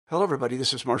Hello, everybody.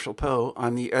 This is Marshall Poe.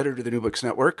 I'm the editor of the New Books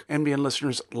Network. NBN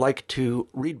listeners like to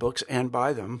read books and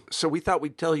buy them. So we thought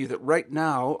we'd tell you that right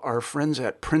now, our friends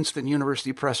at Princeton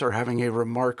University Press are having a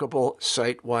remarkable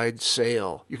site-wide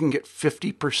sale. You can get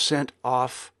 50%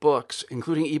 off books,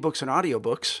 including ebooks and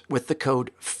audiobooks, with the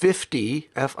code 50,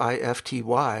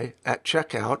 F-I-F-T-Y, at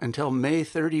checkout until May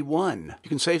 31. You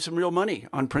can save some real money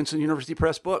on Princeton University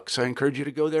Press books. I encourage you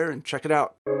to go there and check it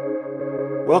out.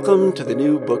 Welcome to the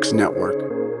New Books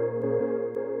Network.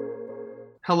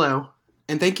 Hello,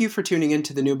 and thank you for tuning in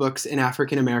to the New Books in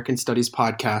African American Studies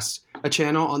podcast, a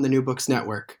channel on the New Books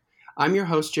Network. I'm your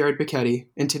host, Jared Bicchetti,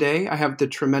 and today I have the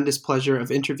tremendous pleasure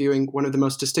of interviewing one of the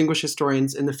most distinguished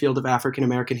historians in the field of African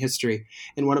American history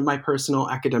and one of my personal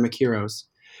academic heroes.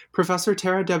 Professor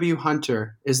Tara W.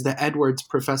 Hunter is the Edwards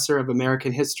Professor of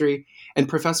American History and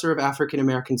Professor of African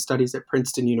American Studies at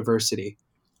Princeton University.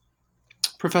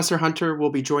 Professor Hunter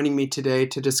will be joining me today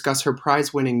to discuss her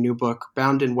prize-winning new book,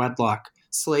 Bound in Wedlock: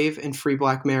 Slave and Free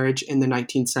Black Marriage in the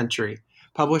 19th Century,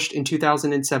 published in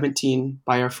 2017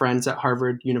 by our friends at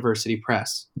Harvard University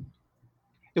Press.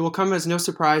 It will come as no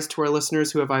surprise to our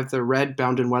listeners who have either read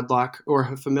Bound in Wedlock or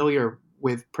are familiar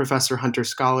with Professor Hunter's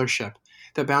scholarship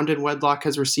that Bound in Wedlock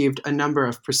has received a number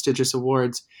of prestigious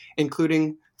awards,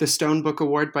 including the Stone Book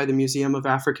Award by the Museum of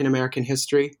African American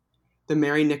History, the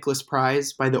Mary Nicholas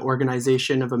Prize by the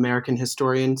Organization of American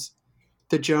Historians,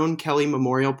 the Joan Kelly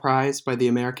Memorial Prize by the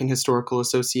American Historical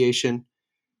Association,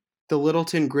 the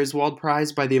Littleton Griswold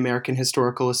Prize by the American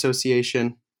Historical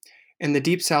Association, and the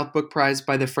Deep South Book Prize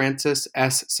by the Francis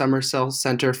S. Summersell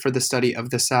Center for the Study of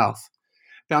the South.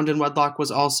 Bound in Wedlock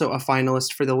was also a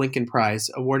finalist for the Lincoln Prize,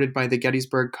 awarded by the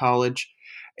Gettysburg College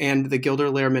and the Gilder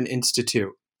Lehrman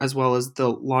Institute, as well as the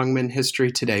Longman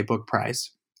History Today Book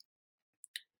Prize.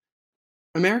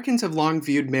 Americans have long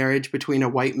viewed marriage between a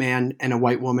white man and a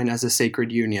white woman as a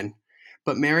sacred union,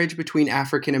 but marriage between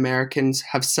African Americans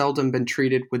have seldom been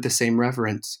treated with the same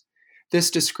reverence.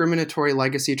 This discriminatory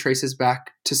legacy traces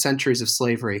back to centuries of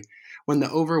slavery, when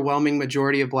the overwhelming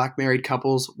majority of black married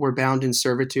couples were bound in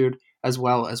servitude as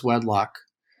well as wedlock.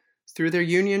 Though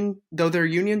their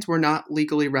unions were not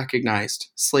legally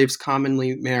recognized, slaves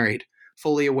commonly married,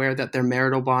 fully aware that their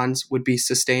marital bonds would be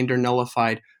sustained or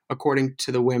nullified according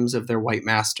to the whims of their white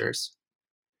masters.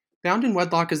 Bound in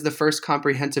Wedlock is the first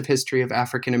comprehensive history of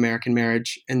African American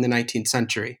marriage in the 19th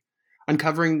century,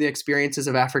 uncovering the experiences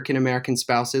of African American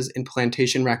spouses in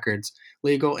plantation records,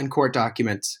 legal and court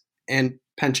documents, and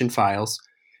pension files.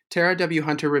 Tara W.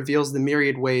 Hunter reveals the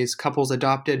myriad ways couples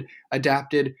adopted,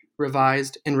 adapted,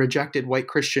 revised, and rejected white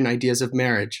Christian ideas of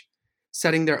marriage.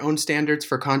 Setting their own standards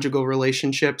for conjugal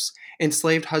relationships,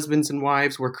 enslaved husbands and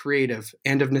wives were creative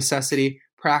and, of necessity,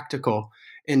 practical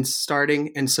in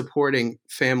starting and supporting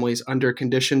families under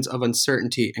conditions of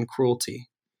uncertainty and cruelty.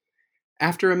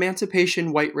 After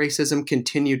emancipation, white racism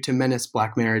continued to menace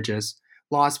black marriages.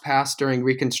 Laws passed during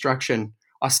Reconstruction,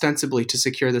 ostensibly to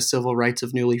secure the civil rights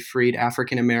of newly freed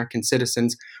African American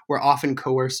citizens, were often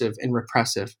coercive and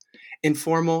repressive.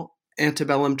 Informal,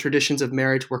 antebellum traditions of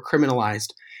marriage were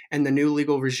criminalized, and the new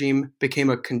legal regime became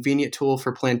a convenient tool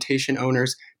for plantation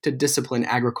owners to discipline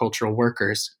agricultural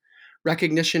workers.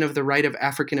 Recognition of the right of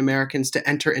African Americans to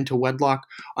enter into wedlock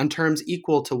on terms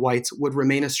equal to whites would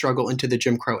remain a struggle into the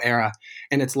Jim Crow era,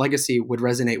 and its legacy would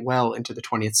resonate well into the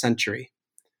 20th century.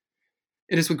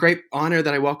 It is with great honor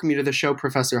that I welcome you to the show,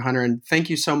 Professor Hunter, and thank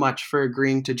you so much for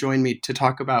agreeing to join me to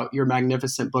talk about your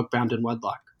magnificent book, Bound in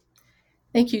Wedlock.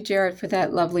 Thank you, Jared, for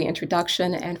that lovely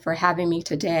introduction and for having me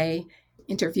today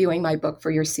interviewing my book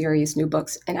for your series, New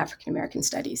Books in African American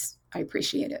Studies. I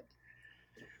appreciate it.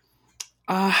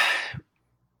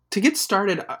 To get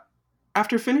started,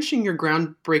 after finishing your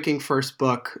groundbreaking first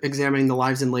book, examining the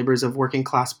lives and labors of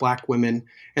working-class black women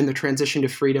and the transition to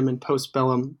freedom in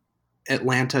postbellum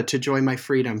Atlanta to Joy My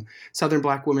Freedom, Southern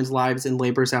Black Women's Lives and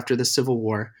Labors After the Civil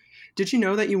War, did you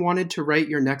know that you wanted to write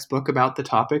your next book about the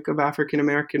topic of African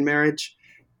American marriage?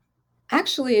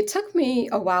 Actually, it took me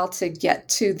a while to get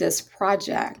to this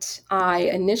project. I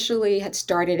initially had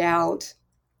started out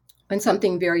on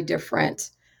something very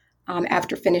different.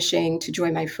 After finishing To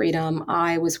Joy My Freedom,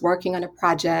 I was working on a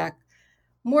project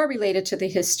more related to the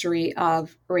history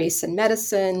of race and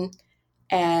medicine,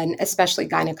 and especially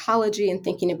gynecology, and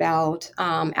thinking about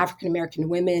African American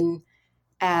women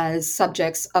as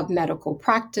subjects of medical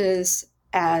practice,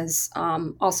 as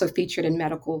also featured in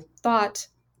medical thought,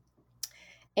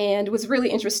 and was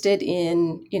really interested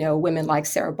in, women like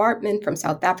Sarah Baartman from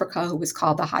South Africa, who was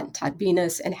called the Hottentot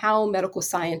Venus, and how medical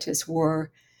scientists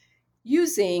were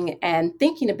using and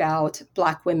thinking about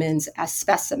Black women as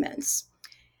specimens.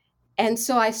 And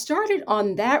so I started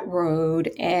on that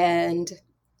road, and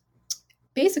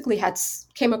basically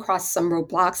came across some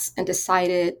roadblocks and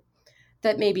decided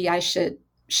that maybe I should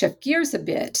shift gears a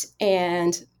bit.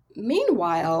 And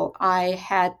meanwhile, I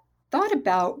had thought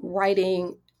about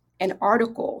writing an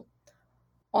article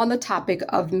on the topic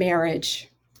of marriage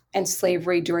and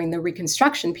slavery during the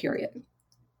Reconstruction period.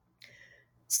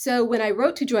 So when I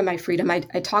wrote To Join My Freedom, I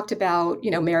talked about,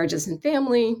 marriages and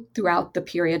family throughout the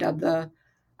period of the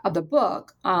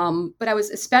book. But I was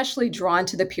especially drawn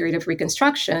to the period of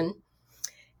Reconstruction.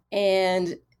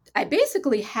 And I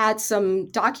basically had some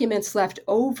documents left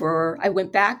over. I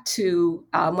went back to,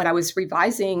 when I was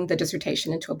revising the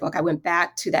dissertation into a book, I went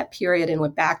back to that period and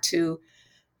went back to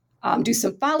do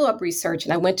some follow-up research.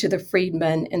 And I went to the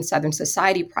Freedmen in Southern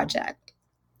Society Project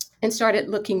and started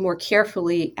looking more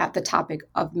carefully at the topic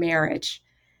of marriage.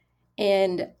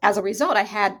 And as a result, I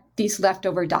had these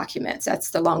leftover documents.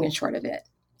 That's the long and short of it.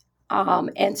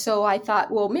 And so I thought,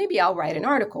 well, maybe I'll write an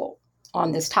article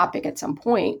on this topic at some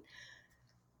point.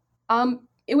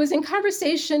 It was in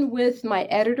conversation with my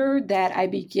editor that I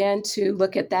began to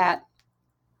look at that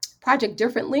project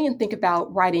differently and think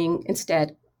about writing,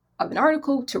 instead of an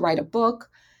article, to write a book,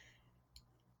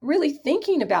 really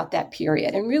thinking about that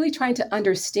period and really trying to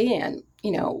understand,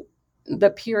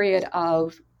 the period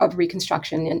of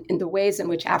Reconstruction and the ways in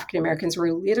which African Americans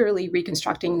were literally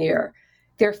reconstructing their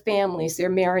families, their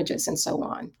marriages, and so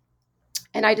on.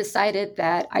 And I decided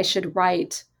that I should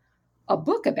write a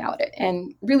book about it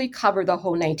and really cover the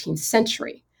whole 19th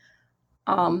century.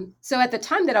 So at the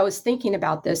time that I was thinking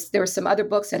about this, there were some other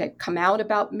books that had come out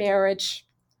about marriage.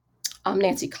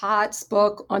 Nancy Cott's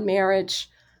book on marriage.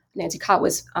 Nancy Cott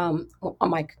was on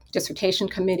my dissertation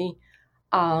committee.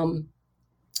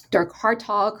 Dirk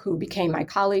Hartog, who became my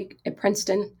colleague at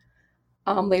Princeton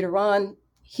later on,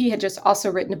 he had just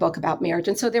also written a book about marriage.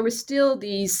 And so there were still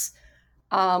these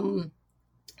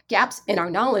gaps in our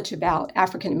knowledge about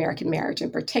African-American marriage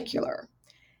in particular.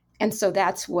 And so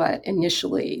that's what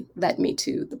initially led me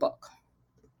to the book.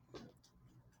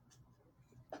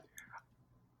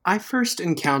 I first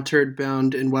encountered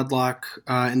Bound in Wedlock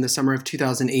in the summer of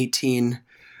 2018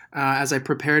 as I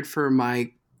prepared for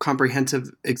my comprehensive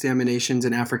examinations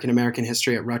in African American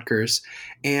history at Rutgers.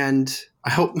 And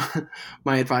I hope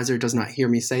my advisor does not hear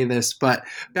me say this, but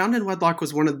Bound in Wedlock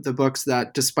was one of the books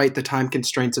that, despite the time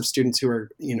constraints of students who are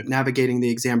navigating the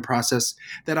exam process,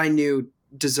 that I knew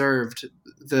deserved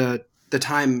the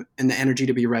time and the energy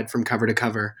to be read from cover to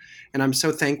cover. And I'm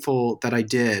so thankful that I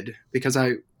did, because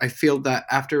I feel that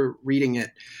after reading it,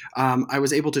 I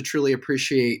was able to truly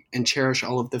appreciate and cherish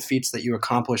all of the feats that you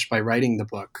accomplished by writing the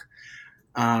book.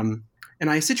 And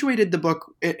I situated the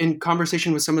book in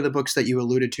conversation with some of the books that you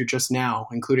alluded to just now,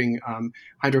 including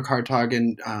Hydro Hartog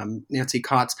and Nancy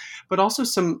Cott's, but also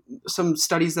some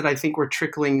studies that I think were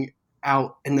trickling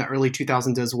out in the early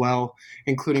 2000s as well,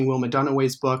 including Wilma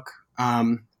Dunaway's book,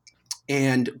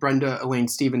 and Brenda Elaine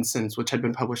Stevenson's, which had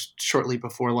been published shortly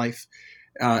before Life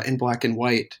in Black and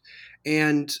White.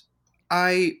 And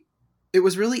it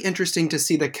was really interesting to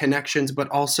see the connections, but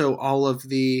also all of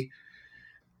the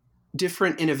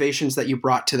different innovations that you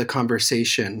brought to the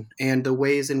conversation and the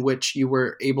ways in which you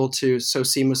were able to so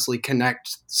seamlessly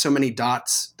connect so many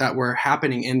dots that were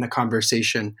happening in the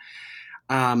conversation.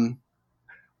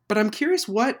 But I'm curious,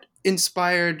 what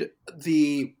inspired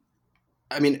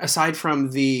aside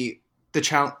from the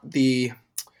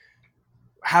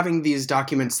having these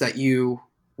documents that you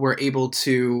were able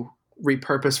to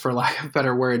repurpose, for lack of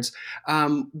better words,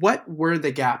 what were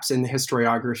the gaps in the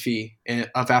historiography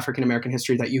of African American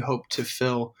history that you hope to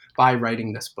fill by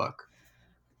writing this book?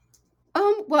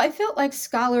 Well, I felt like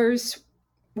scholars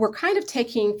were kind of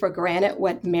taking for granted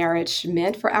what marriage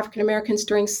meant for African Americans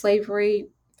during slavery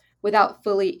without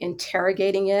fully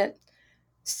interrogating it.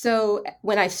 So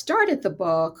when I started the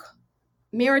book,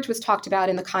 marriage was talked about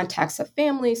in the context of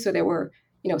family. So there were,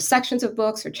 sections of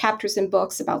books or chapters in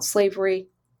books about slavery,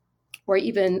 or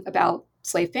even about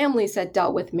slave families that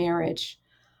dealt with marriage.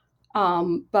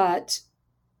 But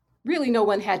really no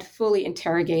one had fully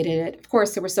interrogated it. Of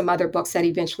course, there were some other books that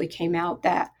eventually came out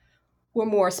that were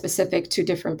more specific to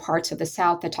different parts of the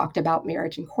South that talked about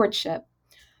marriage and courtship.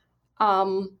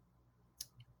 And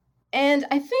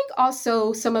I think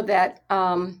also some of that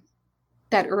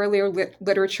that earlier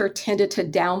literature tended to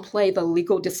downplay the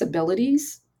legal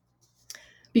disabilities.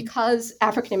 Because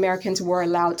African Americans were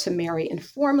allowed to marry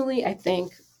informally, I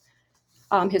think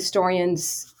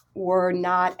historians were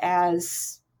not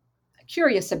as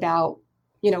curious about,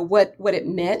 what it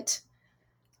meant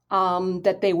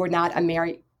that they were not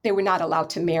allowed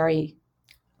to marry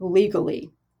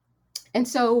legally. And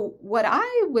so what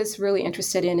I was really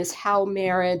interested in is how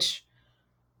marriage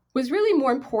was really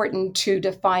more important to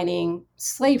defining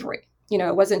slavery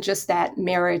It wasn't just that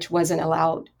marriage wasn't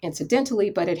allowed incidentally,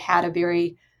 but it had a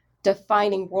very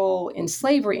defining role in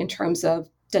slavery in terms of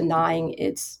denying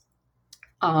its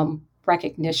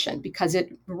recognition, because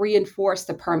it reinforced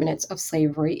the permanence of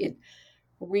slavery. It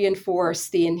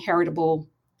reinforced the inheritable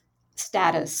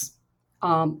status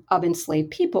of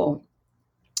enslaved people.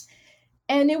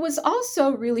 And it was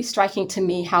also really striking to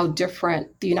me how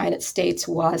different the United States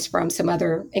was from some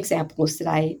other examples that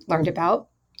I learned about,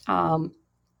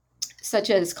 such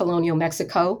as colonial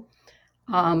Mexico.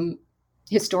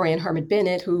 Historian Herman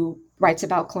Bennett, who writes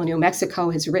about colonial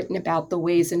Mexico, has written about the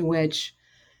ways in which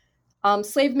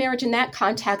slave marriage in that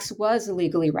context was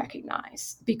legally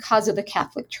recognized because of the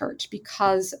Catholic Church,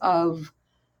 because of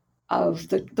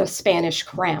the Spanish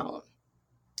crown,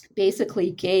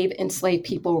 basically gave enslaved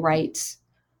people rights,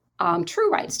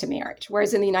 true rights to marriage.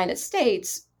 Whereas in the United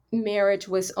States, marriage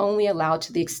was only allowed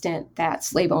to the extent that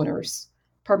slave owners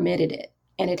permitted it,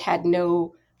 and it had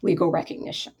no legal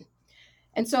recognition.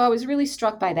 And so I was really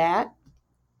struck by that.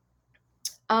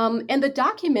 And the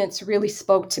documents really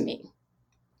spoke to me.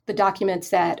 The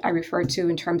documents that I referred to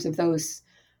in terms of those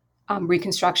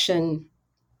Reconstruction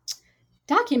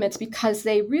documents, because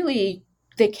they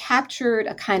captured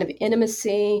a kind of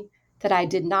intimacy that I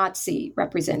did not see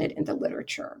represented in the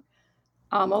literature.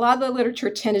 A lot of the literature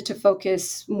tended to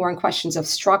focus more on questions of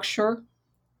structure,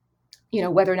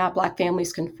 whether or not Black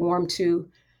families conform to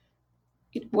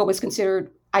what was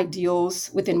considered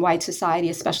ideals within white society,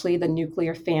 especially the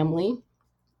nuclear family.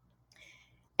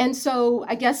 And so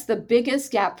I guess the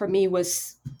biggest gap for me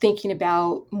was thinking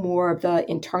about more of the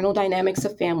internal dynamics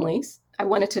of families. I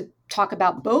wanted to talk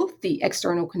about both the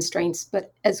external constraints,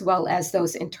 but as well as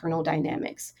those internal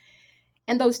dynamics.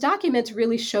 And those documents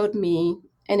really showed me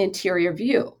an interior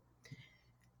view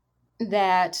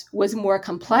that was more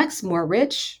complex, more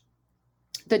rich.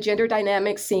 The gender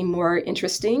dynamics seemed more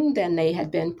interesting than they had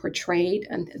been portrayed,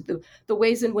 and the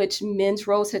ways in which men's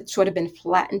roles had sort of been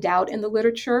flattened out in the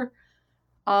literature,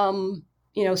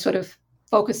 sort of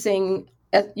focusing,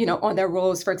 on their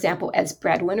roles, for example, as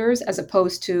breadwinners, as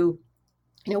opposed to,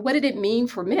 what did it mean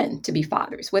for men to be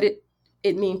fathers? What did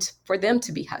it mean for them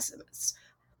to be husbands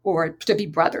or to be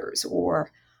brothers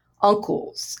or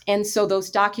uncles? And so those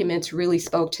documents really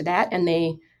spoke to that. And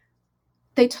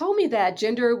they told me that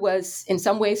gender was in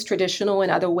some ways traditional, in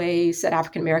other ways that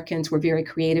African Americans were very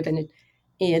creative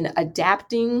in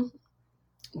adapting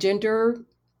gender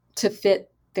to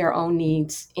fit their own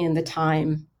needs in the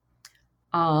time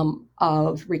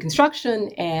of Reconstruction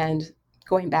and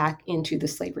going back into the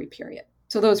slavery period.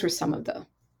 So those were some of the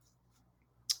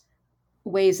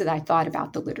ways that I thought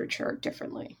about the literature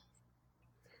differently.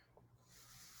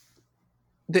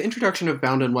 The introduction of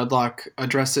Bound in Wedlock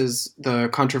addresses the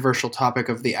controversial topic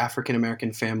of the African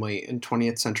American family in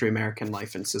 20th century American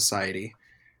life and society.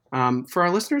 For our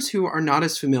listeners who are not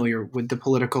as familiar with the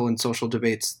political and social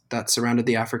debates that surrounded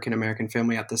the African American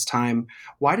family at this time,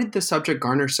 why did the subject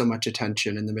garner so much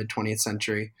attention in the mid-20th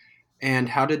century? And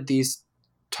how did these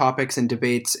topics and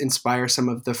debates inspire some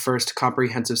of the first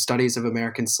comprehensive studies of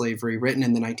American slavery written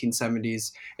in the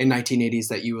 1970s and 1980s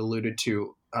that you alluded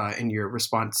to in your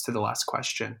response to the last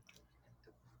question?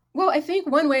 Well, I think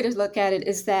one way to look at it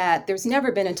is that there's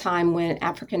never been a time when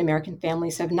African American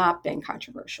families have not been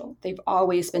controversial. They've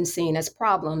always been seen as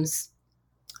problems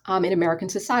in American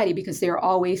society because they're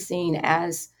always seen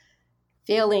as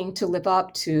failing to live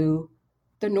up to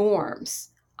the norms.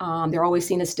 They're always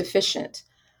seen as deficient.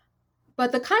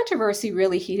 But the controversy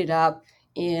really heated up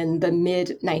in the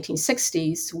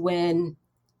mid-1960s when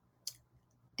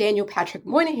Daniel Patrick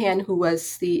Moynihan, who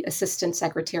was the Assistant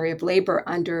Secretary of Labor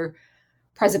under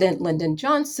President Lyndon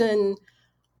Johnson,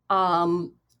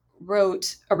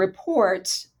 wrote a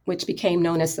report which became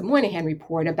known as the Moynihan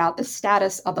Report about the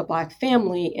status of the Black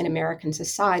family in American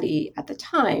society at the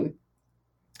time.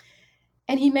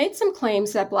 And he made some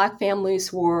claims that Black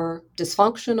families were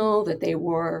dysfunctional, that they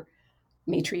were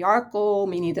matriarchal,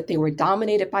 meaning that they were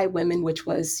dominated by women, which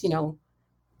was,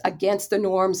 against the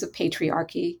norms of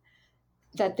patriarchy,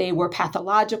 that they were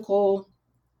pathological,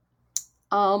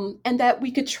 and that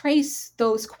we could trace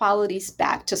those qualities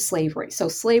back to slavery. So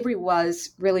slavery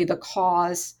was really the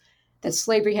cause, that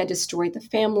slavery had destroyed the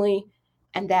family,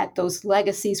 and that those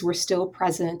legacies were still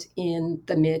present in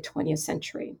the mid-20th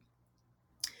century.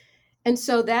 And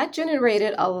so that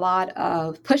generated a lot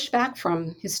of pushback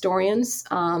from historians,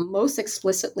 most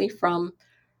explicitly from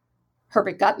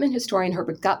Herbert Gutman. Historian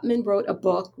Herbert Gutman wrote a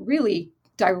book really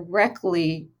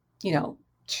directly,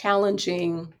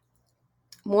 challenging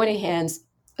Moynihan's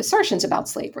assertions about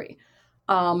slavery.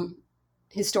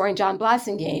 Historian John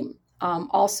Blasingame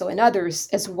also, and others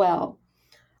as well.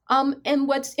 And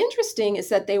what's interesting is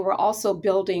that they were also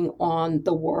building on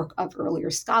the work of earlier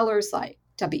scholars like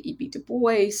W.E.B. Du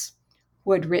Bois,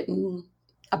 who had written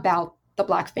about the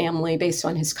Black family based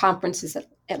on his conferences at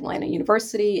Atlanta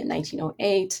University in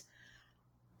 1908,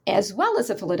 as well as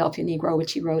The Philadelphia Negro,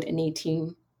 which he wrote in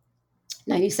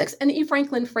 1896, and E.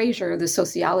 Franklin Frazier, the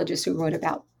sociologist who wrote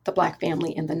about the Black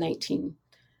family in the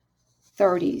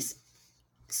 1930s.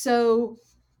 So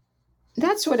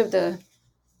that's sort of the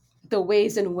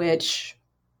ways in which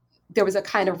there was a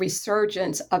kind of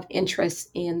resurgence of interest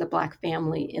in the Black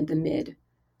family in the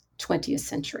mid-20th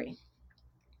century.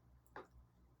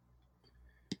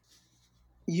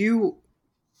 You,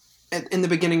 in the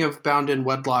beginning of Bound in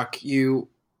Wedlock, you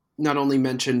not only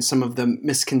mentioned some of the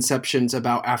misconceptions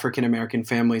about African-American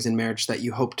families and marriage that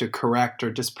you hope to correct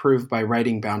or disprove by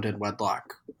writing Bound in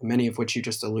Wedlock, many of which you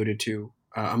just alluded to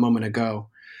a moment ago,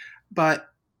 but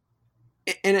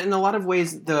in a lot of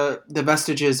ways, the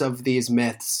vestiges of these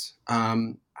myths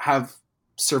have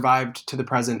survived to the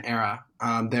present era.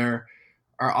 There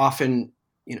are often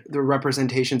the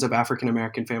representations of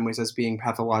African-American families as being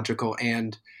pathological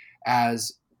and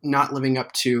as not living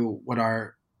up to what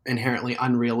are inherently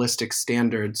unrealistic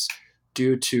standards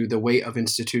due to the weight of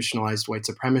institutionalized white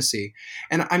supremacy.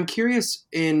 And I'm curious,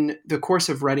 in the course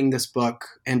of writing this book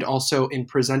and also in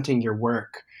presenting your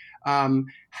work,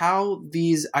 how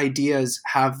these ideas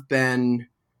have been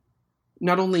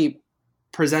not only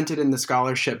presented in the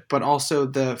scholarship, but also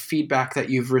the feedback that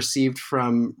you've received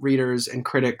from readers and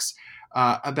critics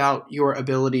about your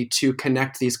ability to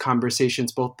connect these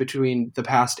conversations both between the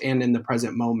past and in the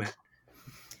present moment.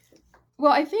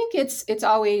 Well, I think it's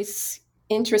always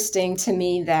interesting to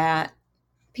me that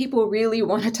people really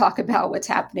want to talk about what's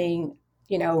happening,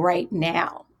 right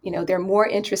now. They're more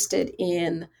interested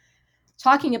in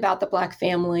talking about the Black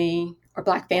family or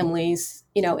Black families,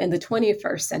 in the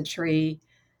 21st century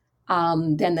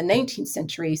than the 19th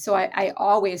century. So I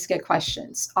always get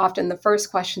questions. Often the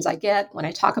first questions I get when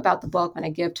I talk about the book, when I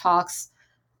give talks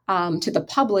to the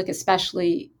public,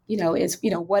 especially, is,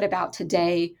 what about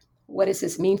today? What does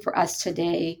this mean for us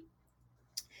today?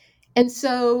 And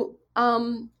so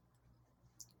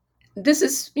this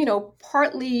is,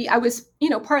 partly, I was,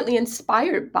 partly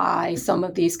inspired by some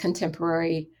of these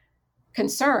contemporary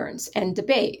concerns and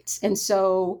debates. And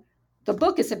so the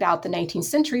book is about the 19th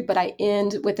century, but I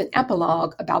end with an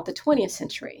epilogue about the 20th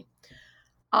century.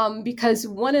 Because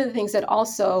one of the things that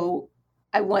also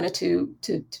I wanted to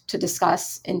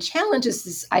discuss and challenge is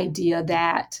this idea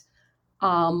that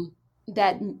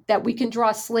that we can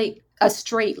draw a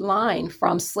straight line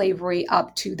from slavery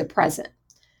up to the present.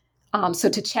 So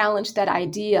to challenge that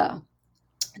idea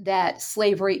that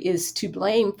slavery is to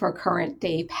blame for current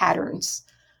day patterns,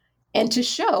 and to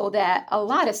show that a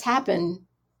lot has happened,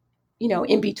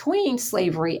 in between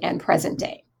slavery and present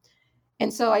day.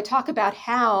 And so I talk about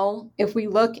how, if we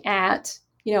look at,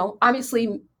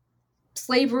 obviously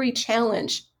slavery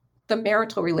challenged the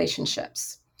marital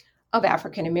relationships of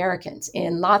African Americans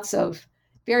in lots of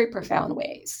very profound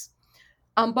ways.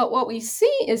 But what we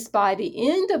see is by the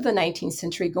end of the 19th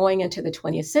century, going into the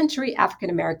 20th century, African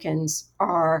Americans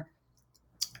are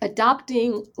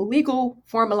adopting legal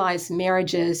formalized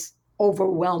marriages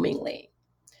overwhelmingly.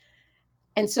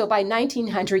 And so by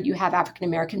 1900, you have African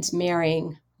Americans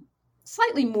marrying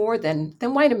slightly more than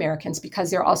white Americans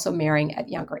because they're also marrying at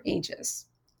younger ages.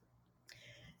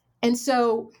 And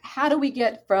so how do we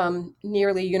get from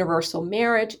nearly universal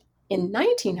marriage in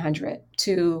 1900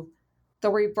 to the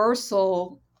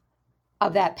reversal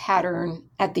of that pattern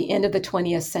at the end of the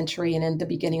 20th century and in the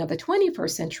beginning of the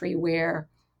 21st century, where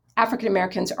African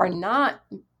Americans are not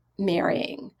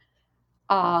marrying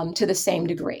to the same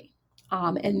degree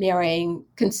and marrying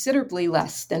considerably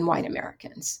less than white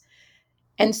Americans?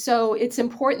 And so it's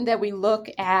important that we look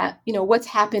at, what's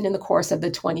happened in the course of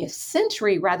the 20th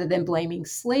century rather than blaming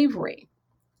slavery.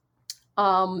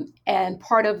 And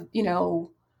part of,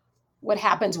 what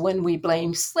happens when we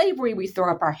blame slavery, we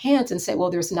throw up our hands and say, well,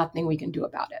 there's nothing we can do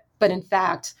about it. But in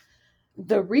fact,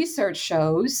 the research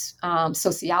shows,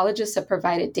 sociologists have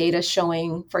provided data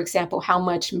showing, for example, how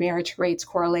much marriage rates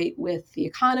correlate with the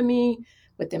economy,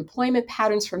 with employment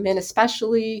patterns for men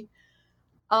especially.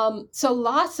 So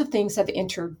lots of things have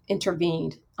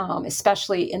intervened,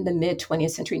 especially in the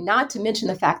mid-20th century, not to mention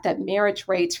the fact that marriage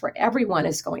rates for everyone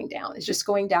is going down. It's just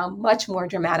going down much more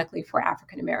dramatically for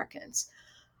African Americans.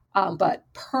 But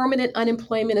permanent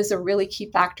unemployment is a really key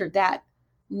factor. That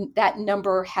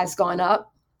number has gone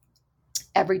up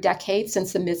every decade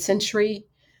since the mid-century.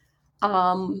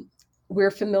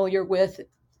 We're familiar with,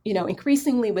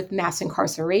 increasingly with mass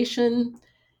incarceration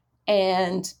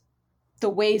and the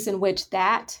ways in which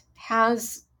that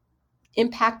has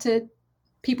impacted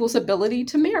people's ability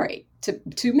to marry,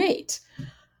 to mate.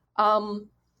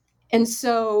 And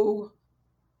so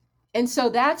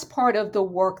that's part of the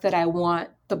work that I want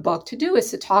the book to do,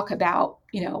 is to talk about,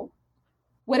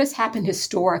 what has happened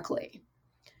historically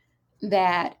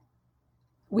that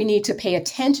we need to pay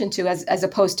attention to, as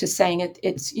opposed to saying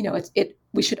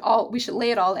we should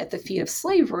lay it all at the feet of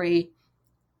slavery.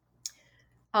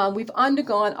 We've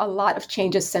undergone a lot of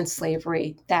changes since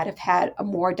slavery that have had a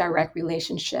more direct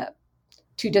relationship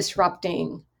to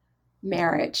disrupting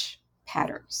marriage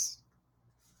patterns.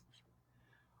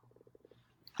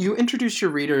 You introduce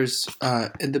your readers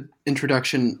in the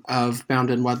introduction of Bound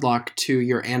in Wedlock to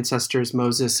your ancestors,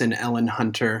 Moses and Ellen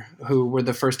Hunter, who were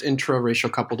the first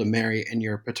intraracial couple to marry in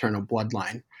your paternal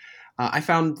bloodline. I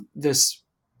found this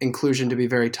inclusion to be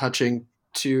very touching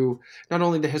to not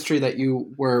only the history that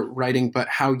you were writing, but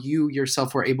how you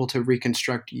yourself were able to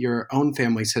reconstruct your own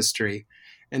family's history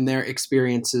and their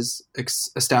experiences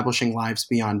establishing lives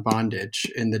beyond bondage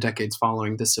in the decades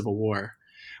following the Civil War.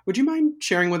 Would you mind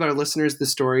sharing with our listeners the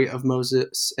story of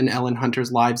Moses and Ellen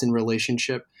Hunter's lives and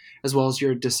relationship, as well as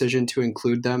your decision to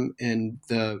include them in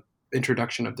the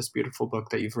introduction of this beautiful book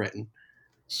that you've written?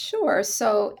 Sure.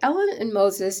 So Ellen and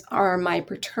Moses are my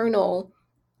paternal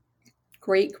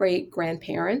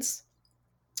great-great-grandparents.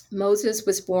 Moses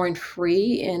was born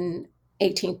free in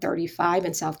 1835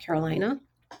 in South Carolina,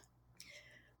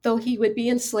 though he would be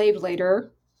enslaved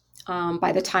later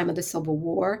by the time of the Civil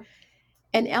War.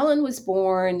 And Ellen was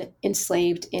born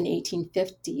enslaved in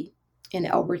 1850 in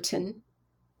Elberton,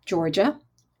 Georgia,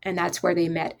 and that's where they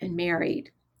met and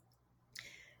married.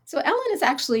 So Ellen is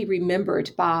actually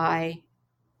remembered by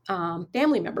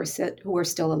family members who are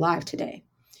still alive today.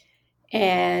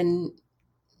 And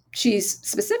she's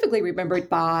specifically remembered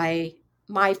by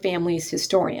my family's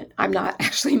historian. I'm not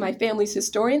actually my family's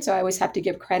historian, so I always have to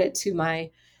give credit to my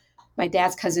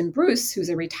dad's cousin, Bruce, who's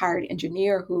a retired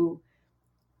engineer who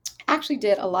actually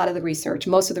did a lot of the research,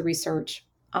 most of the research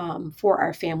for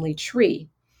our family tree.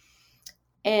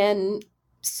 And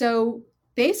so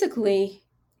basically,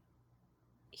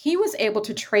 he was able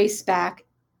to trace back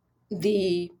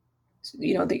the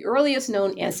earliest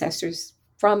known ancestors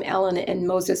from Ellen and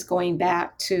Moses, going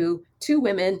back to two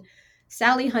women,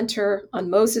 Sally Hunter on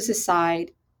Moses'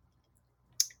 side,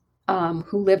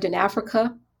 who lived in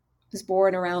Africa, was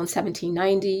born around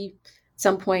 1790, at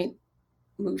some point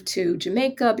moved to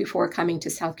Jamaica before coming to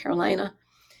South Carolina.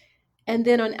 And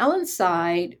then on Ellen's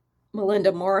side,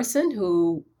 Melinda Morrison,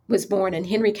 who was born in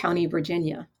Henry County,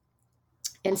 Virginia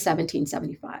in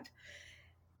 1775.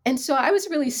 And so I was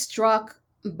really struck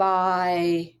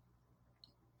by,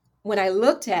 when I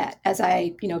looked at, as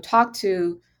I talked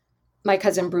to my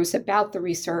cousin Bruce about the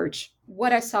research,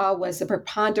 what I saw was the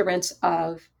preponderance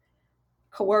of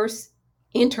coerced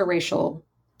interracial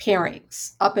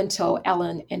pairings up until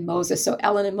Ellen and Moses. So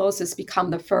Ellen and Moses become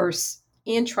the first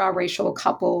intraracial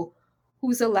couple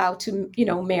who's allowed to,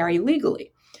 marry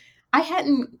legally. I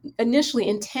hadn't initially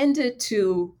intended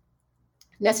to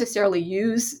necessarily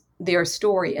use their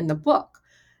story in the book.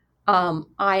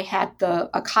 I had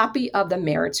a copy of the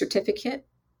marriage certificate.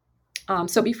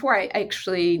 So before I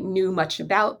actually knew much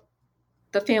about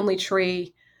the family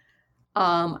tree,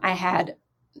 I had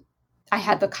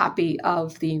the copy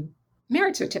of the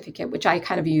marriage certificate, which I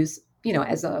kind of use,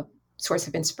 as a source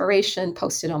of inspiration,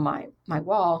 posted on my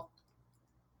wall.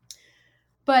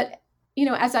 But,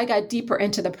 as I got deeper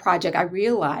into the project, I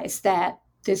realized that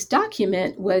this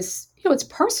document was, it's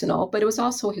personal, but it was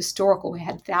also historical. It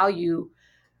had value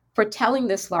for telling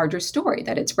this larger story,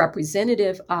 that it's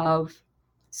representative of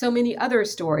so many other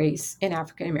stories in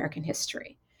African American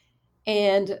history.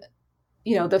 And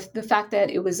the fact that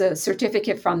it was a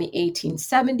certificate from the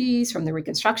 1870s, from the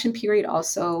Reconstruction period,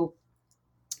 also,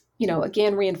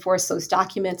 again, reinforced those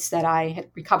documents that I had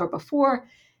recovered before.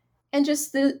 And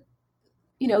just the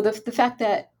fact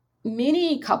that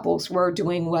many couples were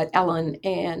doing what Ellen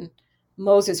and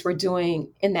Moses were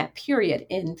doing in that period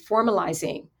in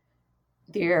formalizing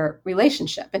their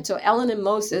relationship. And so Ellen and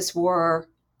Moses were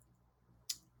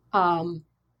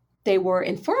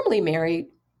informally married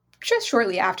just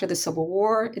shortly after the Civil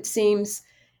War, it seems,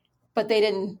 but they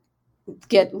didn't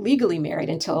get legally married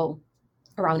until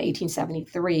around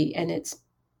 1873. And it's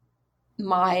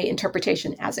my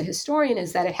interpretation as a historian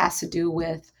is that it has to do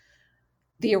with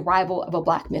the arrival of a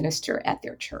Black minister at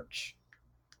their church.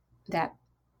 That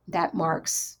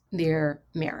marks their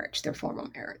marriage, their formal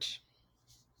marriage.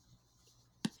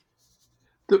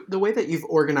 The way that you've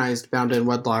organized Bound in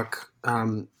Wedlock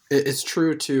It's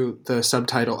true to the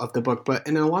subtitle of the book, but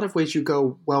in a lot of ways you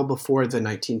go well before the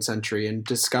 19th century in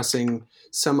discussing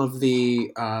some of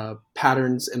the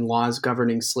patterns and laws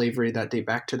governing slavery that date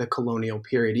back to the colonial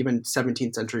period, even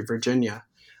 17th century Virginia,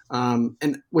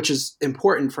 and which is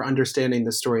important for understanding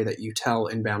the story that you tell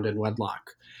in Bound in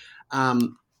Wedlock.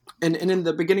 And in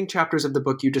the beginning chapters of the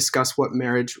book, you discuss what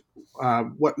marriage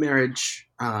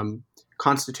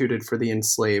constituted for the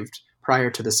enslaved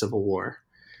prior to the Civil War.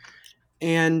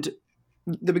 And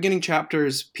the beginning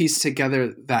chapters piece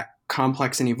together that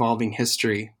complex and evolving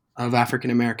history of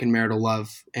African-American marital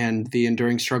love and the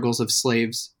enduring struggles of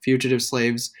slaves, fugitive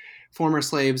slaves, former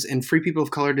slaves, and free people of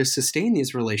color to sustain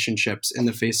these relationships in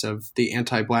the face of the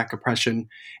anti-Black oppression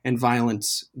and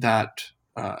violence that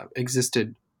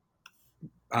existed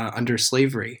under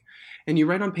slavery. And you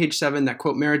write on page 7 that,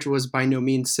 quote, marriage was by no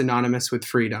means synonymous with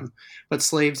freedom, but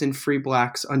slaves and free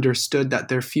Blacks understood that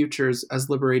their futures as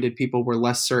liberated people were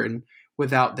less certain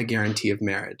without the guarantee of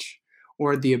marriage,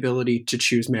 or the ability to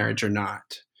choose marriage or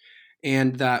not.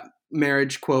 And that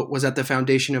marriage, quote, was at the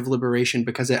foundation of liberation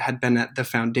because it had been at the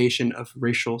foundation of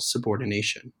racial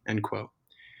subordination, end quote.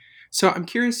 So I'm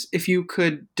curious if you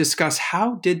could discuss,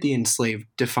 how did the enslaved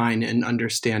define and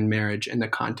understand marriage in the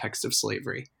context of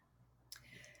slavery?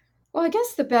 Well, I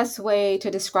guess the best way to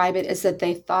describe it is that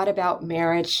they thought about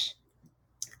marriage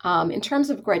in terms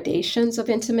of gradations of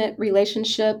intimate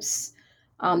relationships.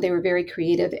 They were very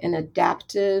creative and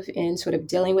adaptive in sort of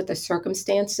dealing with the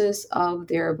circumstances of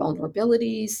their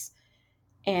vulnerabilities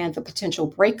and the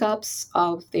potential breakups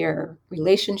of their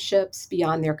relationships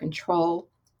beyond their control.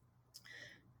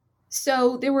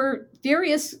 So there were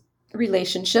various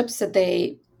relationships that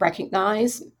they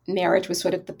recognized. Marriage was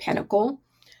sort of the pinnacle.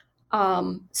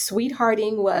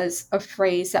 Sweethearting was a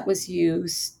phrase that was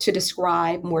used to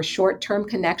describe more short-term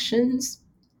connections.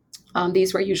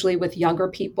 These were usually with younger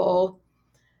people.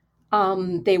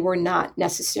 They were not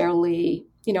necessarily,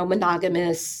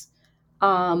 monogamous.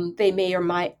 They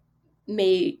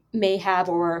may have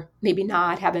or maybe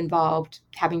not have involved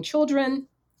having children.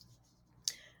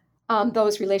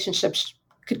 Those relationships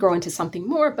could grow into something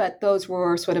more, but those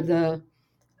were sort of the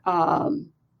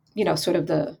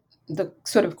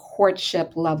sort of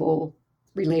courtship level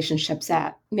relationships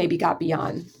that maybe got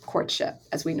beyond courtship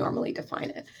as we normally define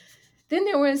it. Then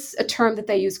there was a term that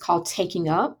they used called taking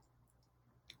up,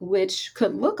 which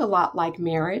could look a lot like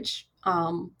marriage.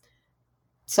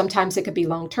 Sometimes it could be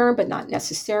long-term, but not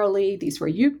necessarily. These were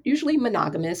usually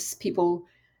monogamous. People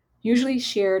usually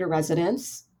shared a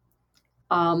residence.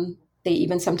 They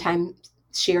even sometimes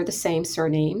shared the same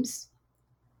surnames.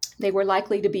 They were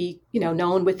likely to be,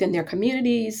 known within their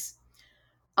communities,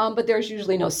 but there's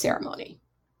usually no ceremony.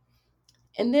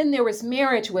 And then there was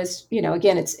marriage was,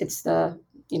 again, it's the,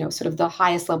 sort of the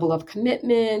highest level of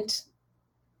commitment,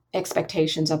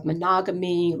 expectations of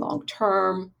monogamy,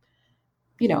 long-term,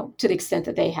 to the extent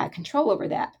that they had control over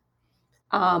that.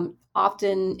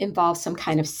 Often involved some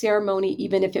kind of ceremony,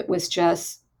 even if it was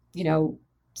just,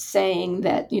 saying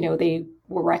that, they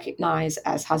were recognized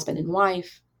as husband and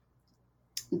wife.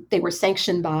 They were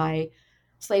sanctioned by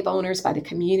slave owners, by the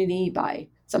community,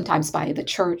 sometimes by the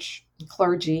church and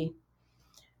clergy.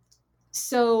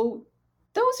 So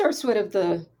those are sort of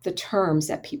the terms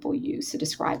that people use to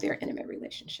describe their intimate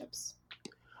relationships.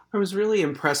 I was really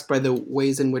impressed by the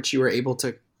ways in which you were able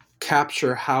to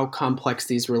capture how complex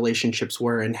these relationships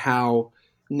were and how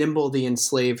nimble the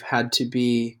enslaved had to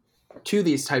be to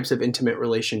these types of intimate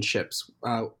relationships,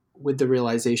 with the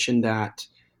realization that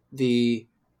the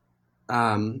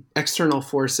external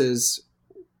forces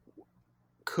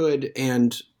could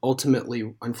and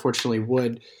ultimately, unfortunately,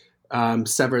 would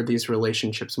sever these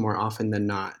relationships more often than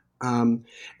not. And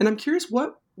I'm curious,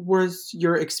 what was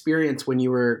your experience when you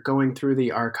were going through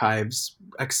the archives,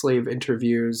 ex-slave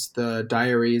interviews, the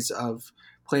diaries of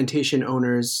plantation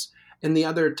owners, and the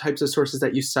other types of sources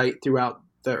that you cite throughout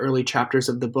the early chapters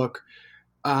of the book,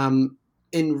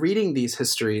 in reading these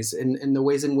histories and the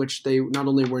ways in which they not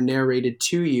only were narrated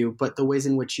to you, but the ways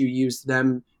in which you used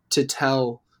them to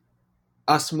tell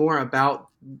us more about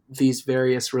these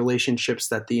various relationships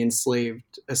that the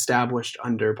enslaved established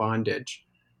under bondage?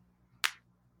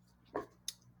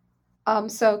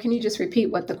 So can you just repeat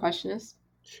what the question is?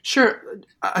 Sure.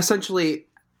 Essentially,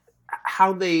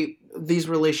 how these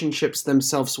relationships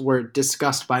themselves were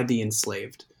discussed by the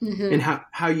enslaved, mm-hmm. and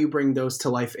how you bring those to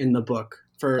life in the book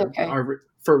for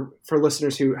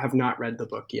listeners who have not read the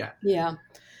book yet. Yeah.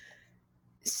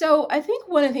 So I think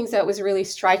one of the things that was really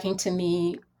striking to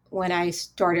me when I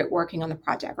started working on the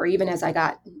project, or even as I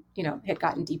had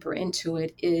gotten deeper into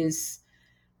it, is,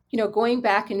 going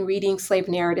back and reading slave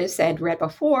narratives I had read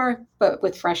before, but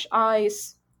with fresh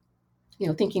eyes,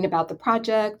 thinking about the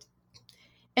project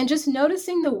and just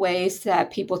noticing the ways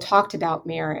that people talked about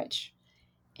marriage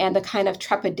and the kind of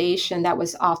trepidation that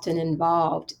was often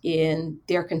involved in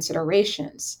their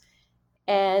considerations.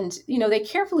 And, they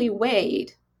carefully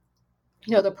weighed,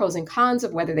 the pros and cons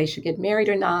of whether they should get married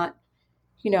or not,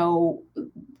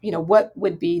 what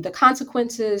would be the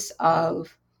consequences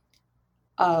of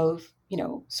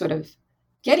sort of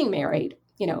getting married,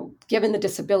 given the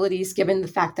disabilities, given the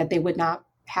fact that they would not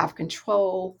have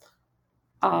control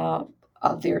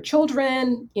of their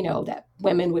children, that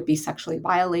women would be sexually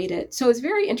violated. So it's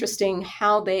very interesting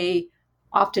how they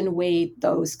often weighed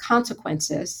those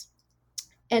consequences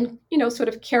and, sort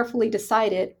of carefully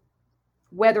decided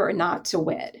whether or not to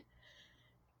wed.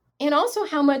 And also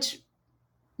how much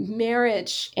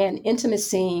marriage and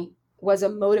intimacy was a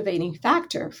motivating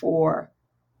factor for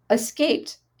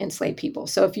escaped enslaved people.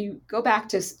 So if you go back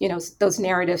to, those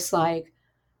narratives like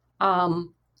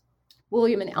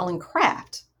William and Ellen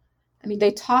Craft,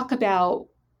 they talk about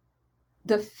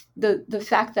the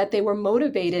fact that they were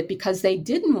motivated because they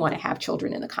didn't want to have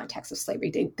children in the context of slavery.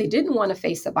 They didn't want to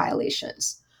face the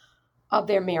violations of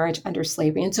their marriage under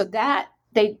slavery. And so that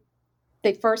they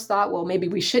first thought, well, maybe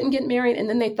we shouldn't get married. And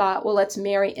then they thought, well, let's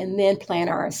marry and then plan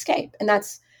our escape. And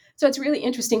so it's really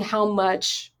interesting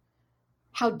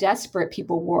how desperate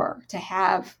people were to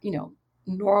have,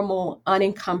 normal,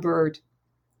 unencumbered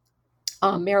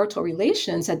marital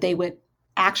relations, that they would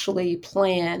actually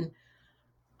plan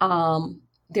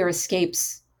their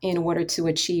escapes in order to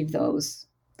achieve those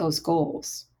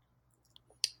goals.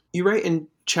 You write in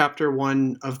Chapter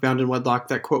 1 of Bound in Wedlock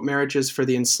that, quote, marriages for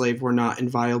the enslaved were not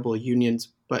inviolable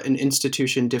unions, but an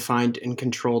institution defined and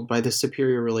controlled by the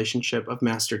superior relationship of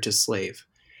master to slave.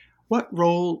 What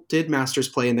role did masters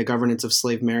play in the governance of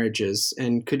slave marriages?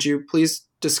 And could you please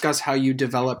discuss how you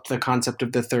developed the concept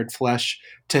of the third flesh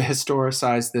to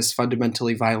historicize this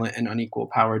fundamentally violent and unequal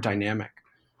power dynamic?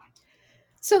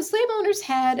 So slave owners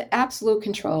had absolute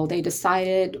control. They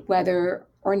decided whether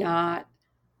or not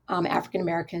African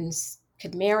Americans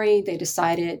could marry. They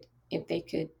decided if they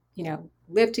could,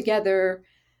 live together.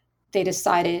 They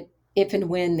decided if and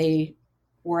when they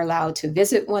were allowed to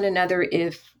visit one another,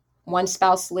 if one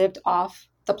spouse lived off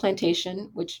the plantation,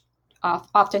 which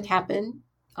often happened.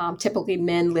 Typically,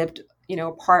 men lived,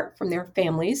 apart from their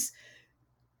families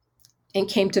and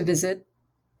came to visit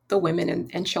the women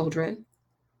and children.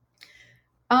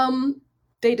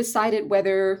 They decided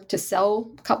whether to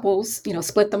sell couples,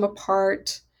 split them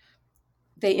apart.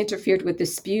 They interfered with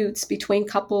disputes between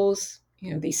couples.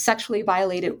 They sexually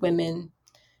violated women.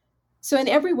 So in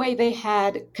every way, they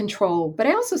had control. But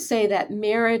I also say that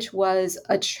marriage was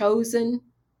a chosen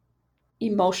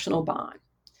emotional bond,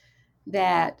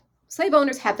 that slave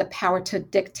owners had the power to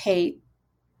dictate,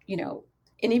 and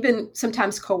even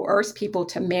sometimes coerce people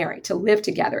to marry, to live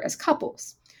together as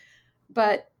couples.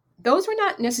 But those were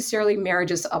not necessarily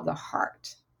marriages of the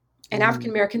heart. And African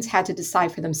Americans had to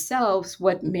decide for themselves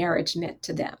what marriage meant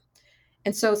to them.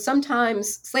 And so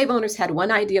sometimes slave owners had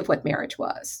one idea of what marriage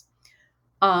was.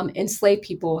 Enslaved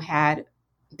people had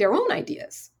their own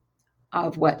ideas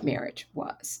of what marriage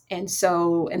was. And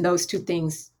those two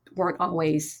things weren't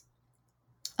always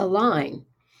aligned.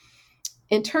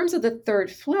 In terms of the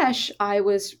third flesh, I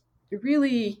was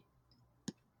really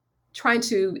trying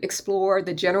to explore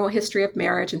the general history of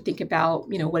marriage and think about,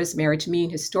 what does marriage mean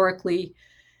historically?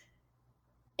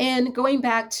 And going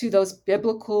back to those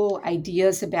biblical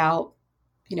ideas about,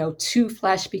 two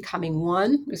flesh becoming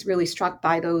one, was really struck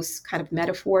by those kind of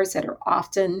metaphors that are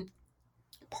often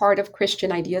part of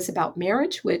Christian ideas about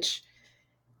marriage, which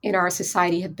in our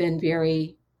society have been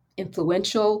very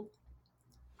influential.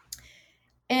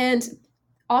 And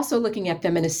also looking at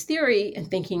feminist theory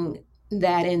and thinking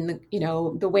that in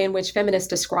the way in which feminists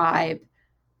describe,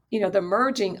 the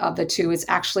merging of the two is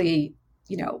actually,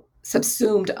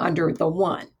 subsumed under the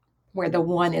one, where the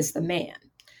one is the man.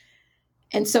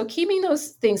 And so keeping those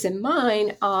things in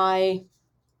mind, I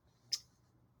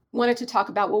wanted to talk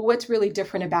about, well, what's really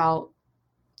different about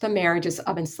the marriages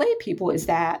of enslaved people is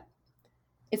that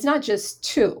it's not just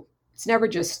two. It's never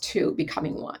just two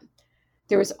becoming one.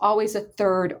 There was always a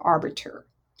third arbiter.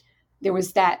 There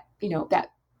was that,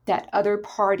 that other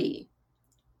party,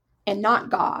 and not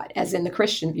God, as in the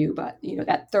Christian view, but,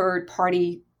 that third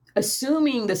party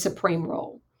assuming the supreme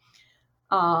role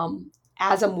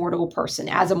as a mortal person,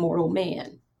 as a mortal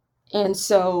man. And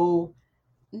so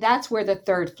that's where the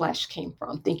third flesh came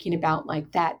from, thinking about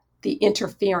like that, the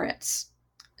interference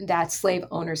that slave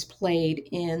owners played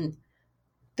in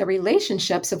the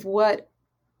relationships of what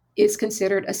is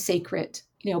considered a sacred,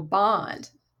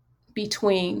 bond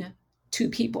between two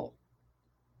people.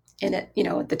 And at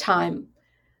the time,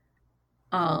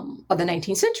 of the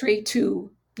 19th century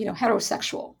to,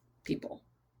 heterosexual people,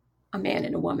 a man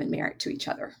and a woman married to each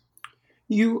other.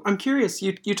 I'm curious.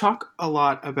 You talk a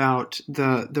lot about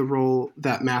the role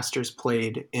that masters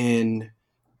played in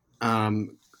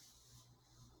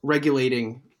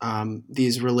regulating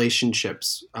these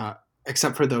relationships,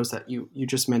 except for those that you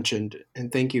just mentioned.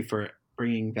 And thank you for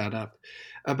bringing that up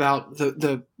about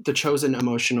the chosen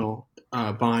emotional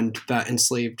bond that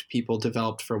enslaved people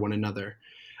developed for one another.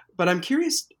 But I'm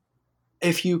curious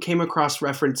if you came across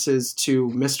references to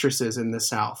mistresses in the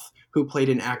South who played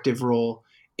an active role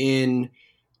in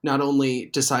not only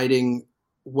deciding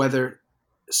whether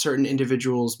certain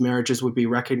individuals' marriages would be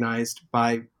recognized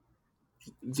by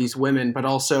these women, but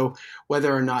also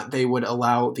whether or not they would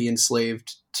allow the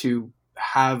enslaved to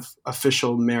have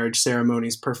official marriage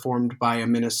ceremonies performed by a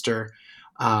minister.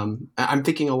 I'm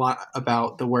thinking a lot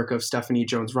about the work of Stephanie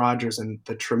Jones Rogers and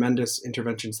the tremendous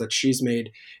interventions that she's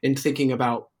made in thinking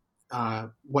about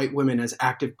white women as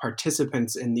active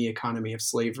participants in the economy of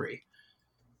slavery.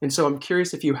 And so I'm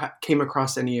curious if you came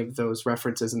across any of those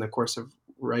references in the course of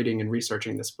writing and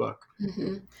researching this book.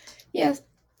 Mm-hmm. Yes.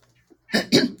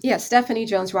 Yes, Stephanie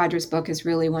Jones Rogers' book is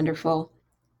really wonderful.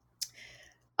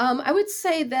 I would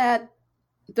say that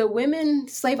the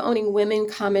slave-owning women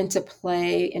come into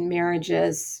play in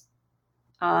marriages.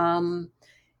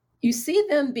 You see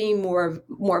them being more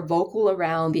vocal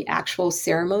around the actual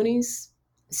ceremonies.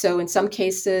 So in some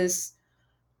cases,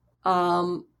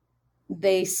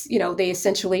 they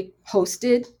essentially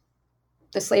hosted,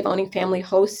 the slave owning family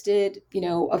hosted,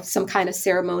 of some kind of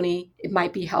ceremony. It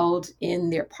might be held in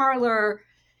their parlor,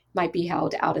 might be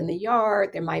held out in the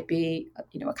yard. There might be, a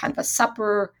kind of a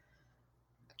supper,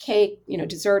 cake,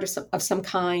 dessert of some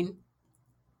kind.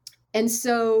 And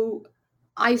so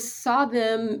I saw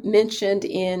them mentioned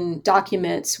in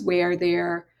documents where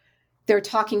they're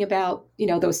talking about,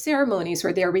 those ceremonies,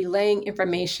 where they're relaying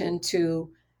information to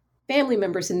family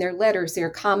members in their letters. They're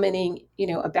commenting,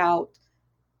 about,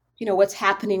 what's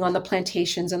happening on the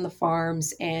plantations and the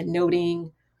farms, and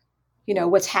noting,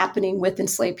 what's happening with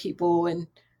enslaved people and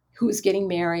who's getting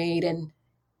married. And,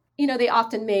 they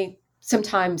often make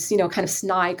sometimes, kind of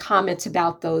snide comments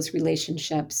about those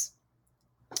relationships.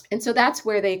 And so that's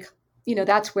where they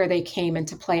came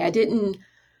into play. I didn't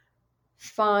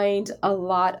find a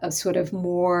lot of sort of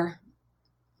more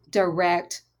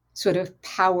direct sort of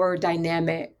power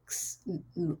dynamics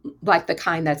like the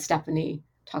kind that Stephanie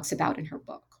talks about in her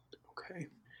book. Okay.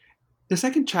 The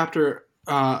second chapter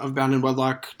of Bound in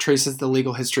Wedlock traces the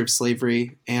legal history of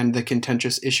slavery and the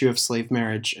contentious issue of slave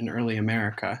marriage in early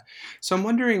America. So I'm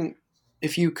wondering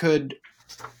if you could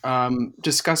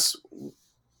discuss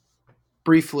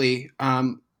briefly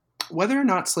whether or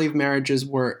not slave marriages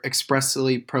were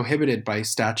expressly prohibited by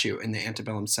statute in the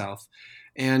antebellum South.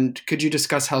 And could you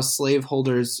discuss how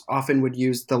slaveholders often would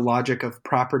use the logic of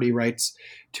property rights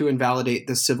to invalidate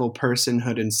the civil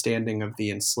personhood and standing of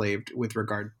the enslaved with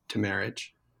regard to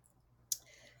marriage?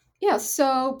 Yeah,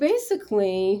 so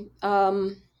basically,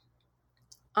 when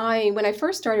I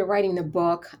first started writing the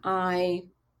book, I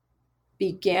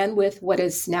began with what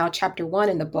is now chapter 1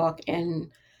 in the book, and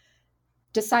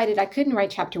decided I couldn't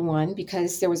write chapter 1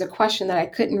 because there was a question that I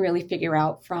couldn't really figure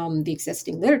out from the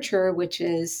existing literature, which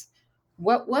is,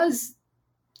 what was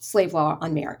slave law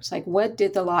on marriage? Like, what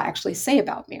did the law actually say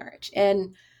about marriage?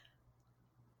 And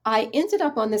I ended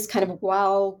up on this kind of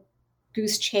wild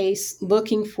goose chase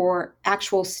looking for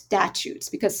actual statutes,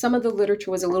 because some of the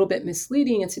literature was a little bit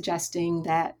misleading in suggesting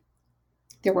that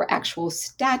there were actual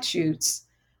statutes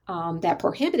that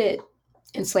prohibited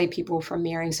enslaved people from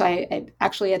marrying. So I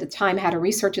actually at the time had a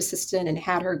research assistant and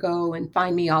had her go and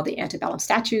find me all the antebellum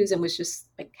statutes, and was just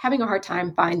like having a hard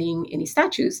time finding any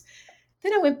statutes.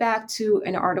 Then I went back to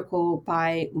an article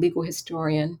by legal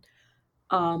historian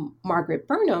Margaret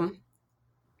Burnham.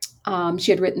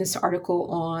 She had written this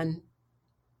article on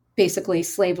basically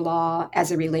slave law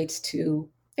as it relates to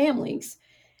families.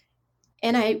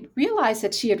 And I realized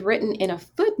that she had written in a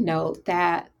footnote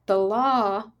that the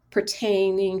law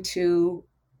pertaining to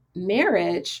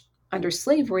marriage under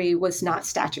slavery was not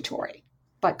statutory,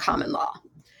 but common law.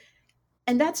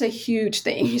 And that's a huge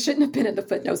thing. It shouldn't have been in the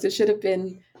footnotes. It should have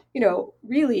been,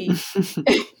 really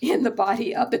in the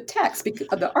body of the text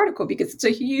of the article, because it's a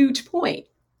huge point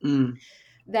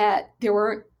that there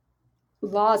weren't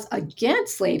laws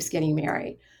against slaves getting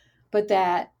married, but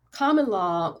that common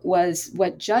law was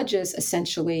what judges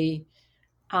essentially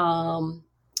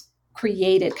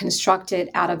constructed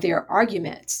out of their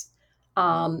arguments,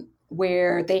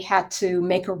 where they had to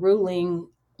make a ruling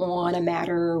on a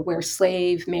matter where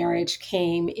slave marriage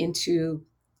became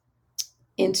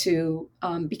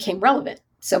relevant.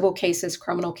 Civil cases,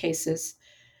 criminal cases.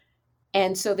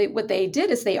 And so what they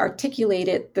did is they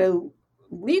articulated the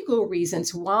legal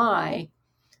reasons why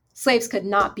slaves could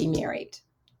not be married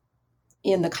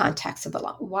in the context of the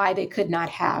law, why they could not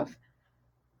have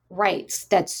rights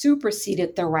that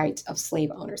superseded the rights of slave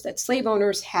owners, that slave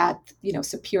owners had,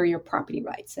 superior property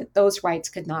rights, that those rights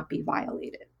could not be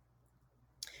violated.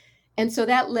 And so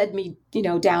that led me,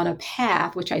 down a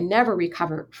path which I never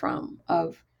recovered from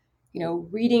of,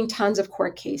 reading tons of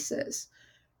court cases,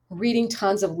 reading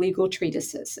tons of legal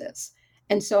treatises.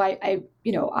 And so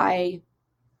I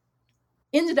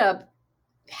ended up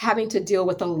having to deal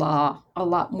with the law a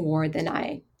lot more than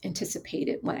I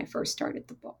anticipated when I first started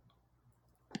the book.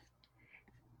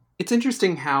 It's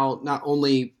interesting how not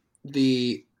only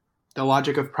the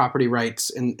logic of property rights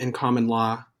in common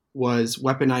law was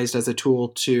weaponized as a tool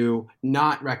to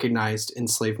not recognize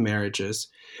enslaved marriages,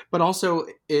 but also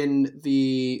in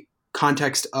the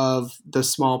context of the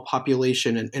small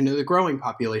population and the growing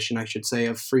population, I should say,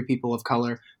 of free people of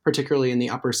color, particularly in the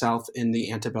Upper South in the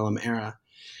antebellum era.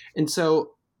 And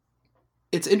so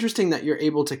it's interesting that you're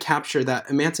able to capture that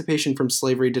emancipation from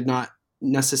slavery did not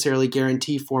necessarily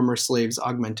guarantee former slaves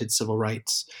augmented civil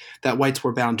rights that whites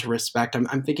were bound to respect.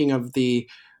 I'm thinking of the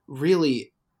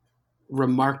really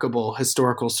remarkable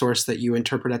historical source that you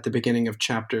interpret at the beginning of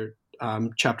chapter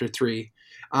 3.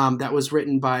 That was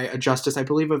written by a justice, I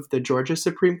believe, of the Georgia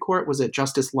Supreme Court. Was it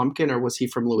Justice Lumpkin, or was he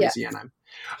from Louisiana?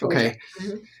 Yeah. Okay.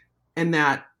 Mm-hmm. And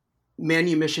that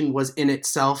manumission was in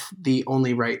itself the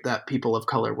only right that people of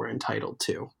color were entitled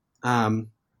to.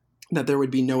 That there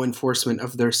would be no enforcement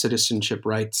of their citizenship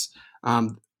rights,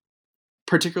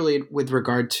 particularly with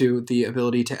regard to the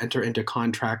ability to enter into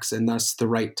contracts and thus the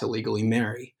right to legally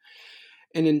marry.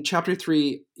 And in chapter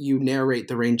 3, you narrate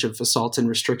the range of assaults and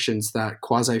restrictions that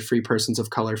quasi-free persons of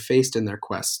color faced in their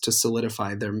quest to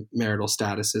solidify their marital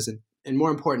statuses and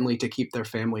more importantly, to keep their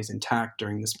families intact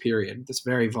during this period, this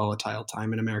very volatile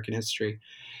time in American history.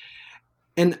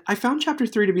 And I found chapter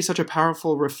 3 to be such a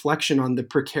powerful reflection on the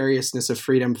precariousness of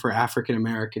freedom for African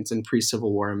Americans in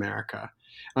pre-Civil War America,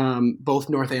 both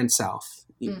North and South.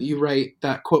 Mm-hmm. You write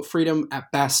that, quote, freedom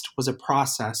at best was a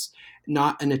process,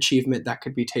 not an achievement that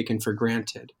could be taken for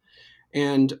granted.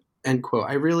 And, end quote.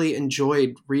 I really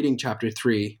enjoyed reading chapter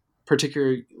 3,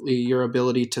 particularly your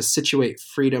ability to situate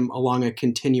freedom along a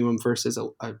continuum versus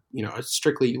a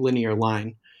strictly linear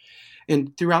line.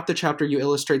 And throughout the chapter, you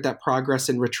illustrate that progress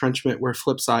and retrenchment were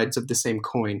flip sides of the same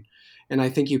coin. And I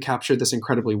think you captured this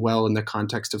incredibly well in the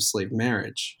context of slave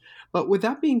marriage. But with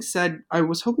that being said, I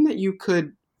was hoping that you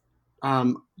could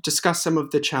discuss some of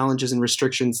the challenges and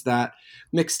restrictions that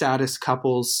mixed status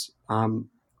couples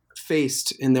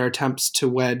faced in their attempts to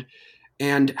wed,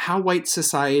 and how white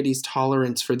society's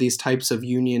tolerance for these types of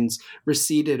unions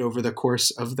receded over the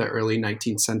course of the early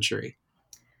 19th century.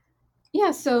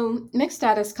 Yeah, so mixed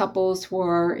status couples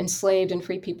were enslaved and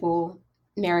free people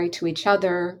married to each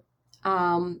other.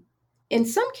 In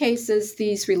some cases,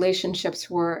 these relationships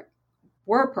were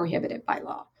prohibited by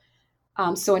law.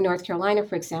 So in North Carolina,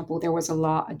 for example, there was a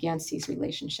law against these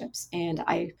relationships. And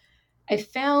I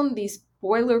found these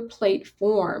boilerplate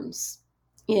forms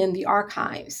in the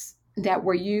archives that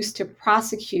were used to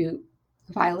prosecute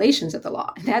violations of the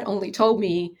law. And that only told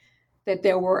me that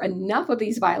there were enough of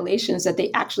these violations that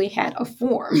they actually had a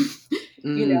form,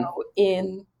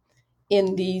 in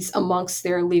these amongst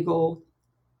their legal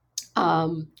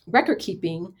record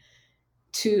keeping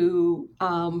to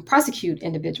prosecute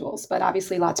individuals. But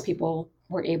obviously lots of people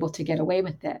were able to get away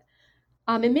with it.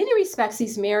 In many respects,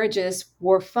 these marriages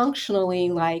were functionally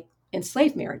like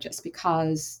enslaved marriages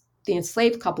because the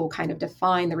enslaved couple kind of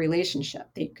defined the relationship.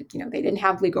 They could, they didn't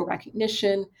have legal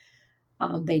recognition.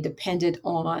 They depended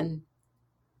on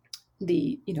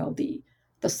the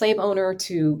slave owner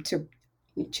to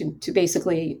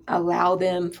basically allow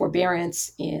them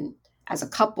forbearance as a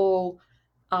couple,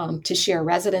 to share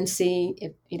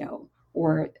residency,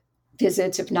 or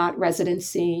visits, if not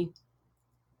residency.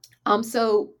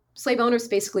 So slave owners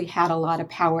basically had a lot of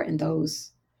power in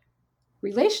those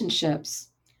relationships.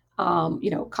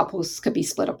 Couples could be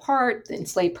split apart, the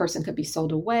enslaved person could be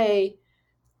sold away.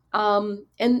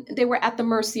 And they were at the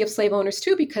mercy of slave owners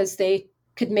too, because they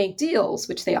could make deals,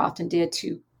 which they often did,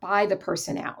 to buy the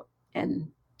person out and,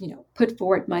 put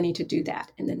forward money to do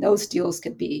that. And then those deals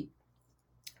could be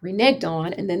reneged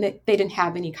on, and then they didn't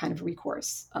have any kind of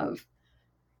recourse of,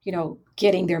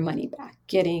 getting their money back,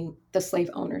 getting the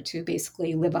slave owner to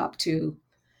basically live up to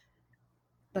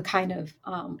the kind of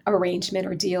arrangement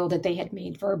or deal that they had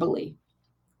made verbally.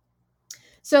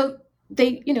 So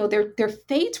they, their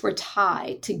fates were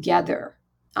tied together,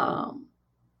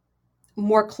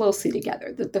 more closely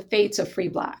together. The fates of free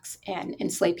Blacks and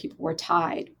enslaved people were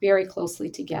tied very closely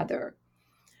together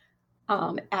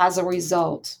as a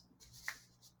result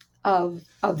of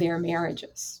their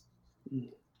marriages.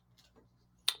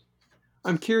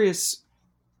 I'm curious,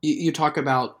 you talk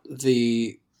about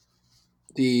the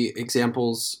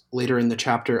examples later in the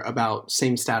chapter about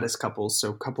same status couples,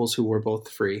 so couples who were both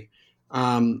free.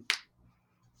 And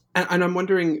I'm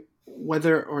wondering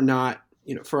whether or not,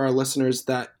 for our listeners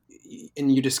that,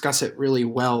 and you discuss it really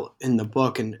well in the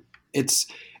book, and it's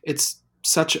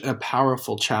such a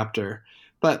powerful chapter,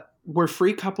 but were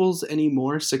free couples any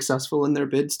more successful in their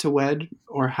bids to wed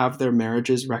or have their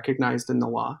marriages recognized in the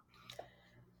law?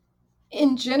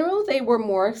 In general, they were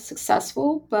more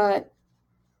successful, but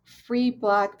free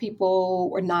Black people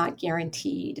were not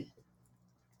guaranteed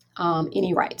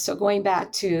any rights. So going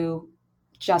back to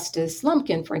Justice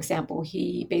Lumpkin, for example,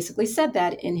 he basically said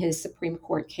that in his Supreme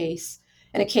Court case,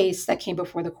 in a case that came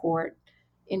before the court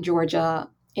in Georgia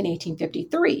in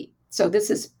 1853. So this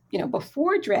is,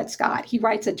 before Dred Scott. He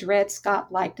writes a Dred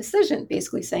Scott-like decision,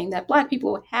 basically saying that Black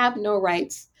people have no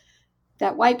rights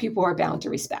that white people are bound to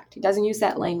respect. He doesn't use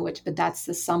that language, but that's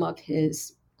the sum of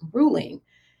his ruling.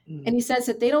 And he says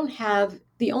that they don't have,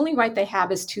 the only right they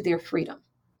have is to their freedom.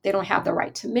 They don't have the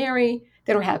right to marry.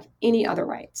 They don't have any other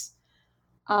rights.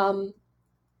 And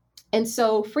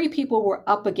so free people were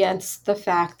up against the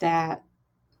fact that,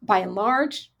 by and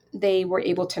large, they were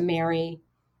able to marry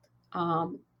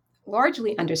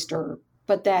largely undisturbed,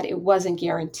 but that it wasn't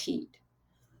guaranteed.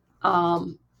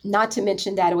 Not to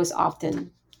mention that it was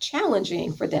often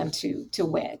challenging for them to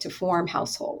wed, to form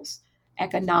households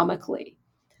economically.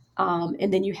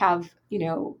 And then you have,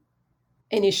 an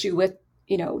issue with,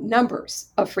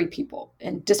 numbers of free people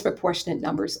and disproportionate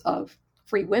numbers of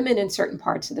free women in certain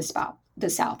parts of the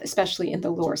South, especially in the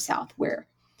lower South, where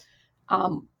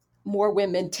more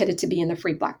women tended to be in the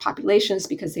free Black populations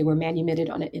because they were manumitted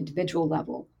on an individual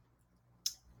level,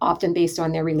 often based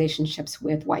on their relationships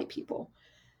with white people.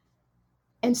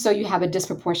 And so you have a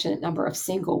disproportionate number of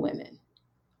single women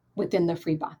within the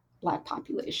free Black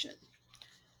population.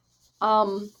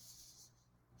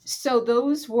 So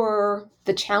those were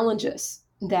the challenges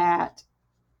that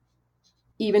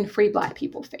even free Black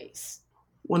people face.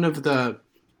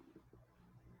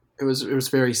 It was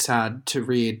very sad to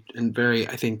read and very,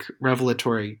 I think,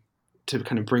 revelatory to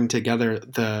kind of bring together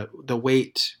the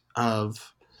weight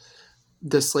of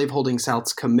the slaveholding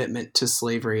South's commitment to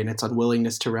slavery and its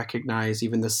unwillingness to recognize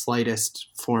even the slightest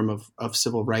form of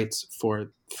civil rights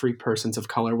for free persons of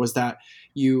color. Was that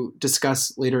you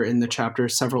discuss later in the chapter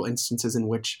several instances in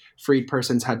which freed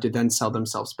persons had to then sell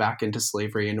themselves back into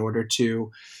slavery in order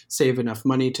to save enough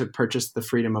money to purchase the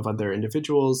freedom of other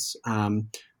individuals,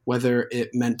 whether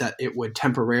it meant that it would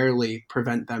temporarily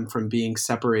prevent them from being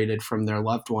separated from their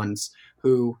loved ones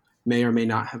who may or may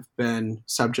not have been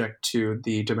subject to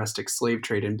the domestic slave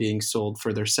trade and being sold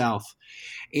further south.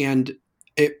 And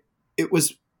it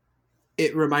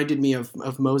reminded me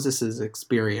of Moses's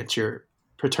experience, your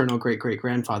paternal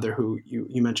great-great-grandfather, who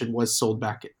you mentioned was sold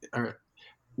back, or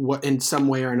what in some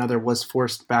way or another was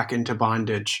forced back into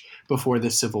bondage before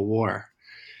the Civil War.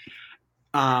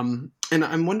 And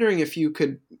I'm wondering if you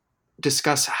could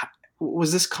discuss,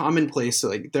 was this commonplace?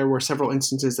 Like, there were several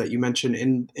instances that you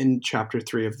mentioned in chapter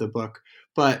 3 of the book,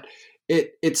 but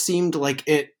it seemed like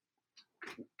it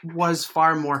was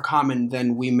far more common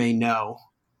than we may know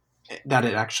that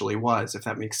it actually was, if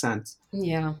that makes sense.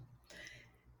 Yeah.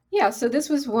 So this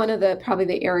was one of probably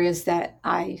the areas that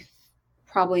I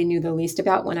probably knew the least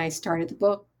about when I started the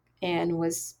book, and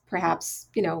was perhaps,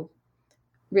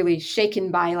 really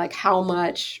shaken by like how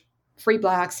much free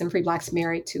Blacks and free Blacks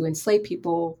married to enslaved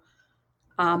people,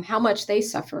 how much they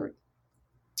suffered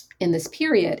in this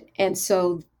period. And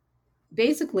so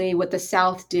basically what the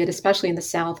South did, especially in the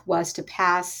South, was to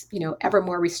pass, ever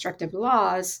more restrictive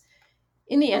laws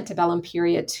in the antebellum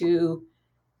period to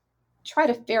try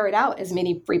to ferret out as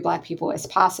many free Black people as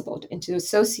possible and to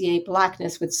associate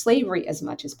Blackness with slavery as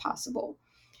much as possible.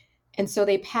 And so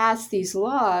they passed these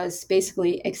laws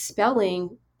basically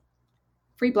expelling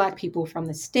free Black people from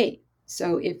the state.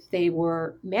 So if they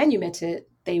were manumitted,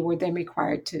 they were then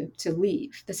required to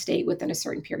leave the state within a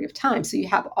certain period of time. So you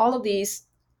have all of these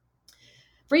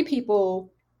free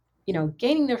people,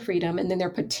 gaining their freedom, and then they're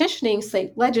petitioning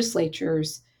state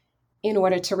legislatures in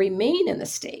order to remain in the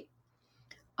state.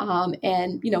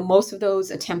 And most of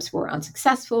those attempts were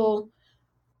unsuccessful.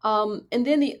 And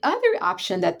then the other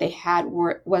option that they had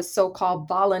was so-called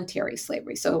voluntary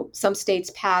slavery. So some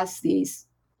states passed these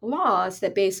laws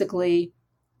that basically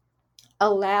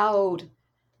allowed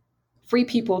free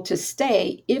people to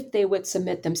stay if they would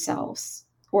submit themselves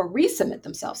or resubmit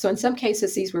themselves. So in some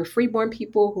cases, these were freeborn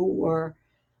people who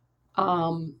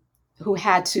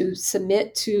had to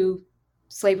submit to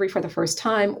slavery for the first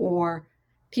time, or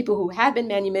people who had been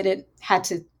manumitted had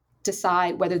to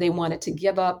decide whether they wanted to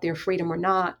give up their freedom or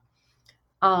not.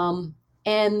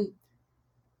 And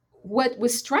what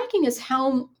was striking is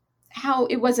how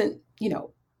it wasn't,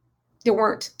 there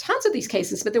weren't tons of these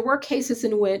cases, but there were cases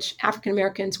in which African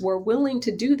Americans were willing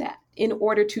to do that in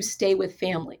order to stay with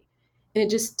family. And it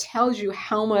just tells you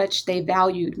how much they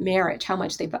valued marriage, how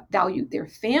much they valued their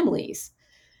families.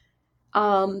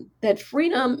 That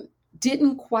freedom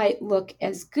didn't quite look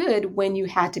as good when you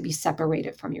had to be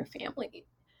separated from your family.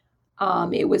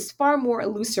 It was far more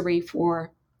illusory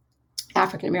for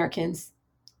African Americans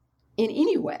in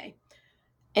any way.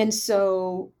 And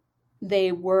so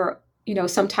they were,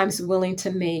 sometimes willing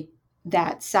to make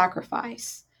that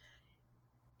sacrifice.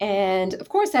 And of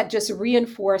course, that just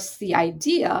reinforced the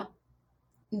idea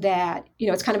that,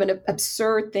 it's kind of an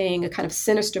absurd thing, a kind of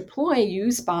sinister ploy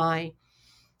used by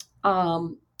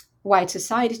white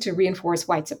society to reinforce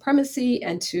white supremacy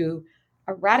and to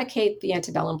eradicate the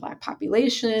antebellum Black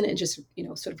population, and just,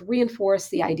 sort of reinforce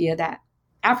the idea that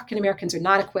African Americans are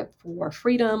not equipped for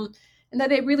freedom and that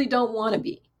they really don't want to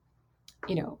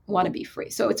be free.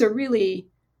 So it's a really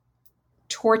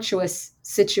tortuous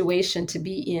situation to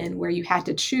be in, where you had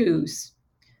to choose.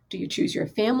 Do you choose your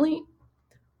family,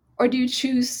 or do you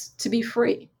choose to be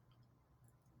free?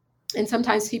 And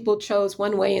sometimes people chose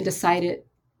one way and decided.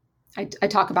 I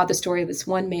talk about the story of this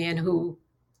one man who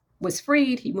was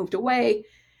freed. He moved away,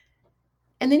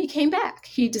 and then he came back.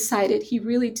 He decided he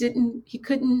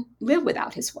couldn't live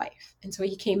without his wife. And so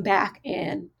he came back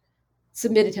and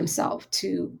submitted himself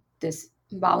to this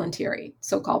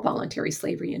so-called voluntary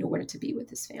slavery in order to be with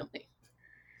his family.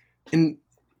 In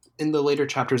the later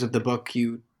chapters of the book,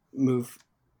 you move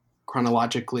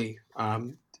chronologically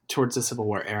towards the Civil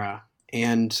War era.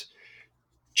 And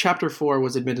Chapter 4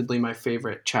 was admittedly my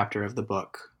favorite chapter of the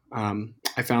book.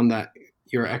 I found that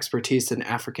your expertise in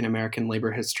African American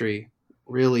labor history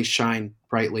really shined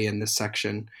brightly in this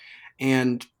section.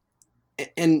 And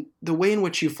the way in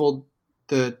which you fold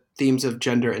the themes of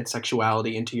gender and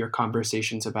sexuality into your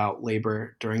conversations about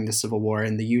labor during the Civil War,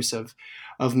 and the use of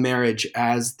marriage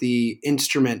as the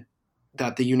instrument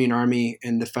that the Union Army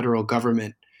and the federal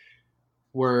government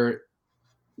were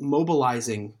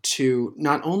mobilizing to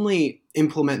not only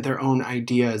implement their own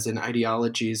ideas and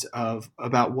ideologies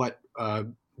about what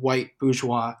white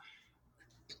bourgeois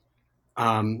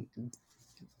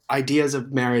ideas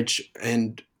of marriage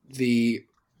and the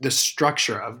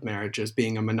structure of marriage as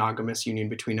being a monogamous union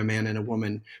between a man and a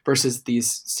woman, versus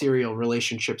these serial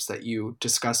relationships that you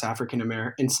discuss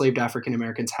enslaved African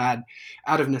Americans had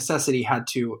out of necessity had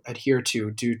to adhere to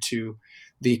due to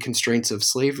the constraints of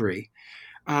slavery.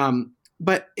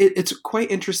 But it's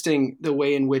quite interesting the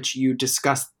way in which you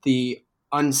discuss the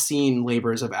unseen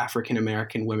labors of African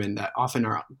American women that often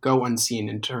go unseen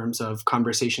in terms of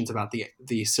conversations about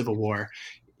the Civil War.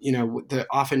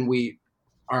 Often we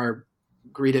are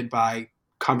greeted by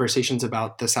conversations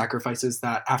about the sacrifices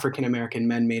that African American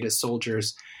men made as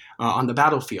soldiers on the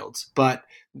battlefields. But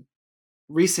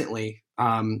recently,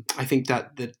 I think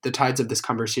that the tides of this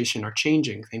conversation are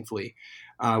changing, thankfully,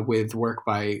 with work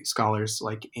by scholars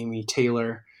like Amy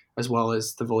Taylor, as well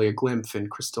as Thavolia Glimpf and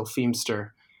Crystal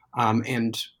Feimster,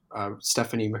 and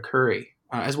Stephanie McCurry,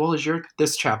 as well as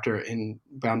this chapter in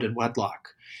Bounded Wedlock.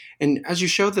 And as you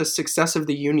show, the success of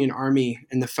the Union Army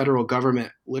and the federal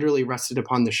government literally rested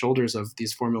upon the shoulders of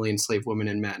these formerly enslaved women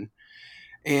and men.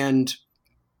 And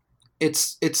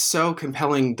it's so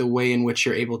compelling the way in which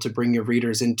you're able to bring your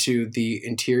readers into the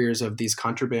interiors of these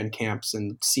contraband camps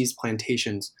and seized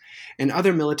plantations and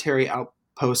other military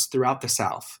outposts throughout the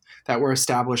South that were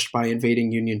established by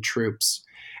invading Union troops.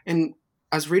 And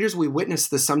as readers, we witnessed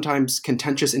the sometimes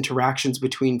contentious interactions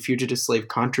between fugitive slave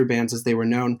contrabands, as they were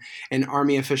known, and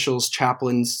Army officials,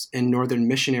 chaplains, and Northern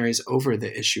missionaries over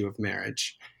the issue of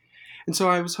marriage. And so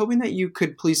I was hoping that you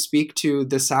could please speak to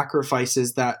the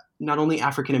sacrifices that not only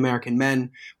African American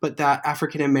men, but that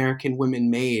African American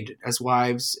women made as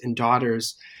wives and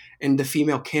daughters and the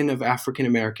female kin of African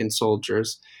American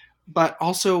soldiers, but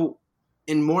also,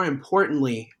 and more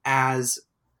importantly, as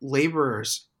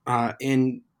laborers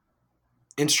in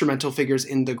instrumental figures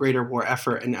in the Greater War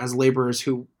effort, and as laborers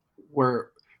who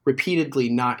were repeatedly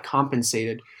not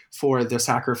compensated for the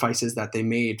sacrifices that they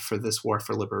made for this war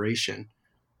for liberation,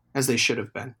 as they should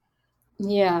have been.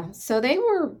 Yeah, so they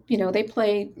were, they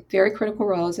played very critical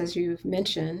roles, as you've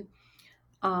mentioned.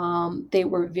 They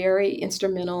were very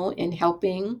instrumental in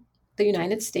helping the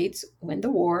United States win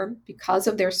the war because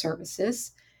of their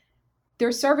services.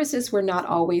 Their services were not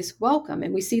always welcome,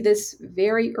 and we see this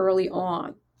very early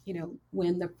on.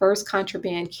 When the first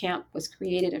contraband camp was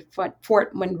created at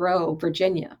Fort Monroe,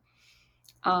 Virginia,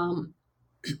 Um,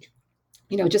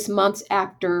 just months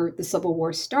after the Civil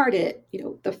War started,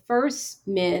 the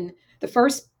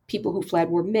first people who fled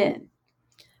were men.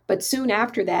 But soon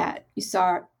after that, we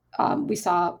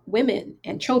saw women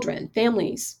and children,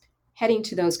 families heading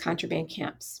to those contraband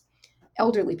camps,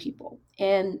 elderly people.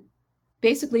 And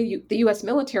basically, the U.S.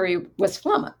 military was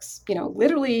flummoxed.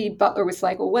 Literally, Butler was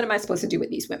like, well, what am I supposed to do with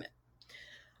these women?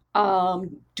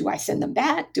 Do I send them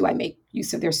back? Do I make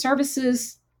use of their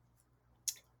services?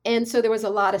 And so there was a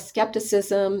lot of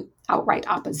skepticism, outright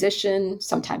opposition,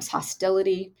 sometimes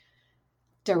hostility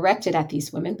directed at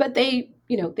these women. But they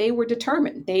were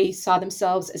determined. They saw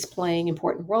themselves as playing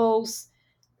important roles.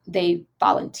 They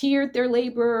volunteered their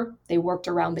labor. They worked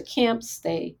around the camps,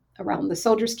 around the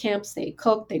soldiers' camps. They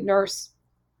cooked, they nursed.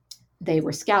 They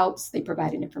were scouts. They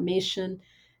provided information.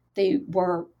 They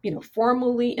were,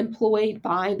 formally employed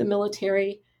by the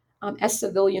military as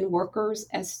civilian workers,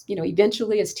 as,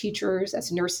 eventually as teachers,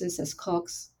 as nurses, as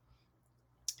cooks.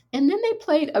 And then they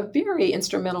played a very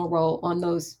instrumental role on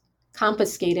those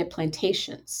confiscated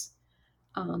plantations,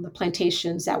 the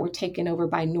plantations that were taken over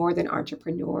by Northern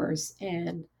entrepreneurs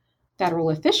and federal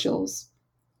officials.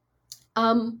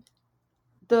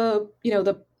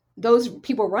 Those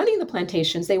people running the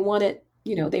plantations, they wanted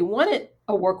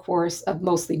a workforce of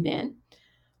mostly men,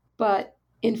 but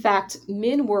in fact,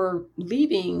 men were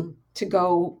leaving to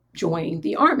go join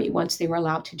the army once they were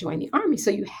allowed to join the army.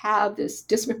 So you have this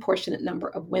disproportionate number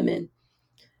of women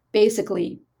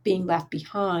basically being left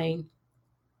behind,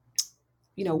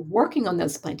 working on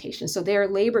those plantations. So their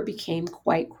labor became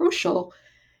quite crucial.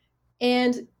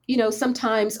 And,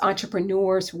 sometimes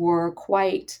entrepreneurs were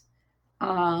quite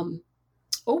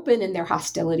open in their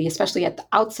hostility, especially at the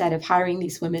outset of hiring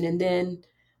these women. And then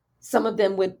some of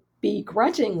them would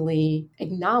begrudgingly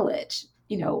acknowledge,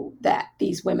 that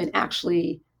these women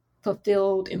actually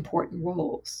fulfilled important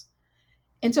roles.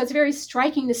 And so it's very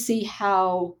striking to see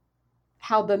how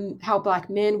Black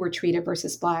men were treated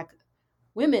versus Black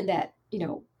women, that,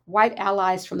 white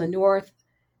allies from the North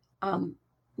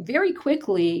very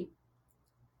quickly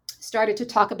started to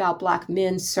talk about Black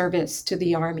men's service to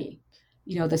the Army,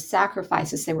 the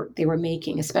sacrifices they were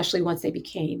making, especially once they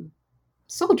became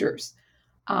soldiers.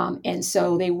 And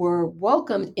so they were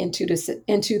welcomed into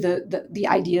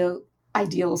the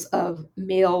ideals of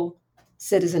male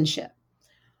citizenship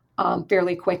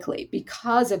fairly quickly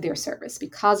because of their service,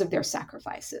 because of their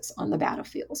sacrifices on the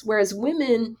battlefields, whereas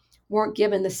women weren't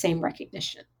given the same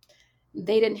recognition.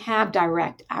 They didn't have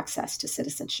direct access to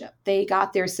citizenship. They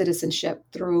got their citizenship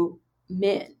through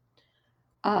men,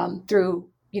 through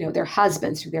their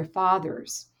husbands, through their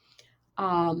fathers.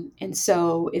 And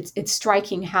so it's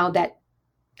striking how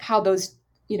those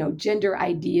gender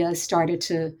ideas started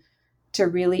to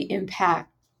really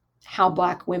impact how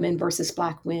Black women versus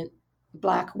Black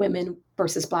women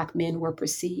versus Black men were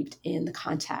perceived in the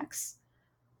context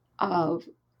of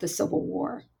the Civil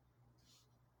War.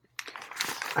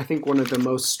 I think one of the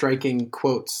most striking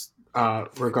quotes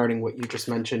regarding what you just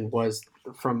mentioned was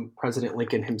from President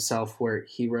Lincoln himself, where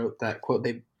he wrote that, quote,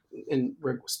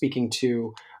 speaking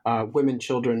to women,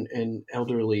 children, and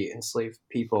elderly enslaved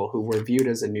people who were viewed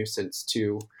as a nuisance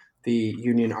to the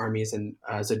Union armies and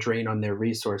as a drain on their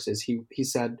resources. He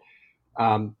said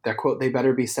that, quote, they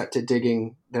better be set to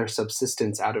digging their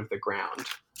subsistence out of the ground.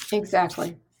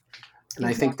 Exactly. And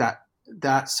I think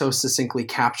that so succinctly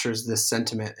captures this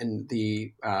sentiment and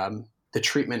the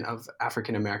treatment of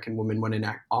African American women, when in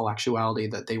all actuality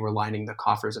that they were lining the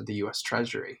coffers of the U.S.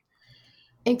 Treasury.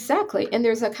 Exactly. And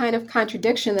there's a kind of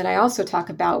contradiction that I also talk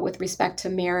about with respect to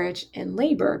marriage and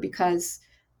labor, because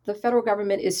the federal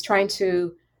government is trying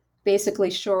to basically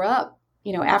shore up,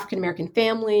 African American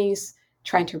families,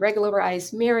 trying to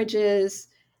regularize marriages.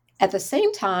 At the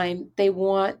same time, they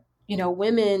want,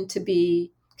 women to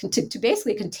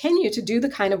basically continue to do the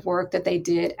kind of work that they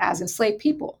did as enslaved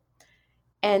people.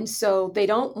 And so they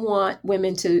don't want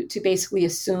women to basically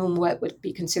assume what would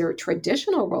be considered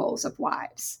traditional roles of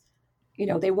wives.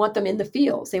 They want them in the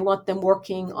fields. They want them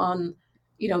working on,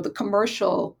 the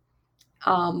commercial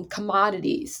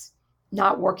commodities,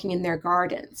 not working in their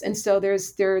gardens. And so there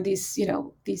are these,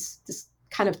 this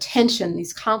kind of tension,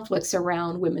 these conflicts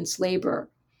around women's labor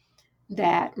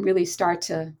that really start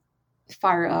to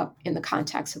fire up in the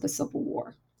context of the Civil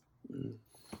War.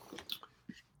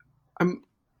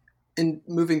 In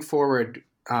moving forward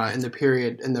in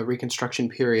the Reconstruction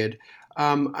period,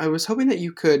 I was hoping that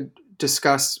you could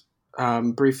discuss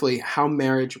briefly how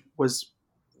marriage was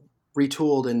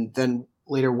retooled and then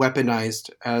later weaponized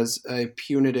as a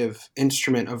punitive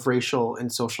instrument of racial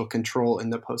and social control in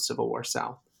the post-Civil War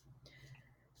South.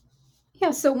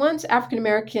 Yeah, so once African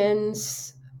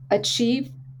Americans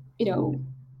achieved,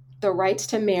 the rights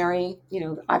to marry.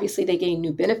 Obviously they gained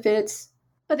new benefits,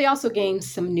 but they also gained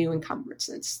some new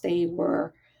encumbrances. They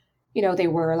were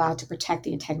allowed to protect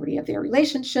the integrity of their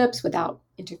relationships without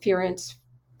interference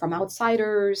from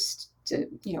outsiders.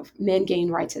 Men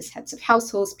gained rights as heads of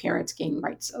households. Parents gained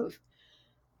rights of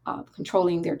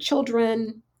controlling their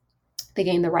children. They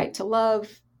gained the right to love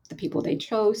the people they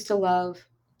chose to love,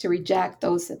 to reject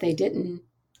those that they didn't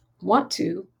want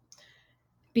to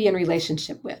be in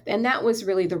relationship with. And that was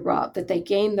really the rub, that they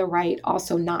gained the right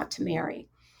also not to marry.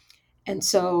 And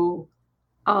so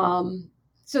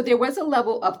there was a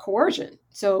level of coercion.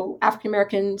 So African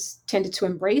Americans tended to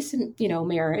embrace,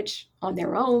 marriage on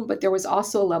their own, but there was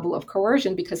also a level of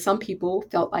coercion because some people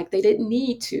felt like they didn't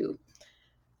need to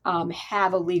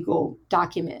have a legal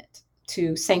document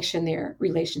to sanction their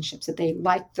relationships, that they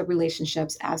liked the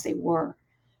relationships as they were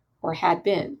or had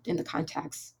been in the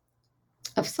context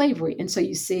of slavery. And so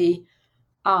you see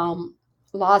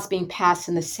laws being passed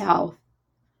in the South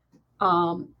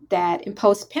that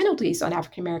imposed penalties on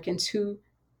African Americans who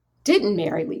didn't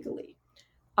marry legally.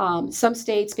 Some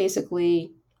states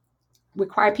basically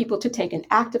require people to take an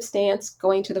active stance,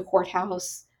 going to the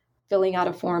courthouse, filling out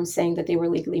a form saying that they were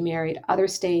legally married. Other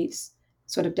states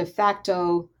sort of de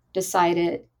facto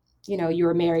decided, you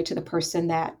were married to the person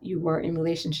that you were in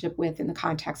relationship with in the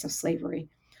context of slavery.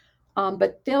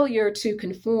 But failure to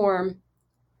conform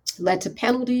led to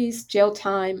penalties, jail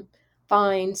time,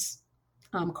 fines,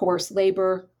 coerced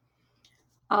labor.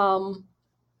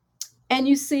 And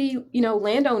you see,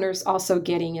 landowners also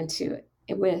getting into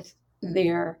it with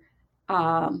their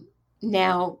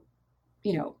now,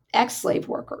 ex-slave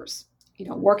workers,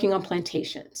 working on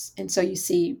plantations. And so you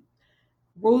see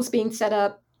rules being set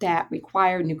up that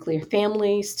require nuclear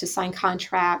families to sign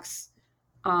contracts,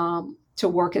 to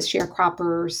work as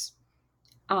sharecroppers.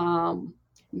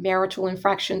 Marital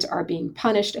infractions are being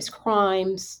punished as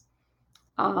crimes.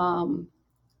 And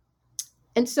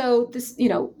so this,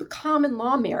 the common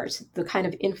law marriage, the kind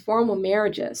of informal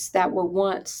marriages that were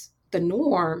once the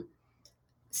norm,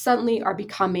 suddenly are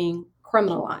becoming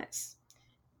criminalized.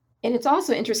 And it's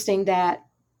also interesting that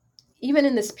even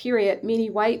in this period, many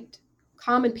white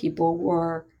common people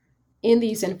were in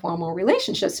these informal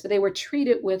relationships, but they were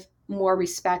treated with more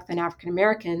respect than African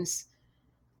Americans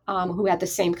who had the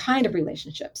same kind of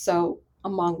relationship. So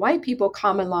among white people,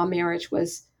 common law marriage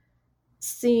was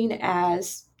seen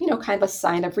as, kind of a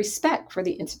sign of respect for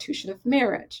the institution of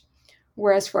marriage.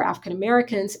 Whereas for African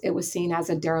Americans, it was seen as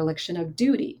a dereliction of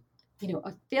duty,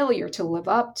 a failure to live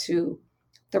up to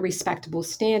the respectable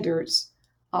standards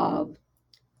of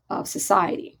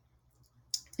society.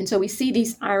 And so we see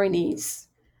these ironies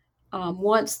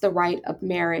once the right of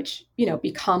marriage,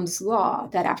 becomes law,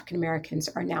 that African Americans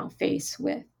are now faced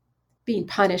with being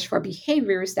punished for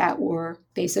behaviors that were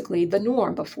basically the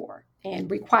norm before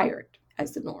and required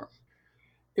as the norm.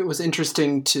 It was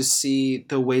interesting to see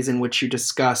the ways in which you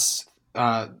discuss,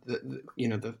 in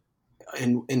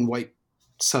white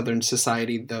Southern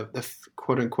society, the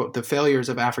quote unquote, the failures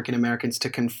of African Americans to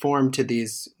conform to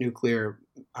these nuclear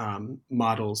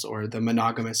models or the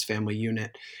monogamous family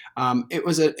unit. It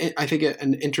was, I think,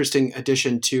 an interesting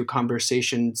addition to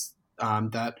conversations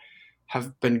that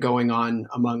have been going on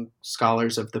among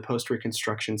scholars of the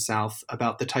post-Reconstruction South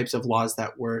about the types of laws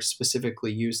that were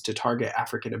specifically used to target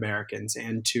African Americans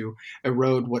and to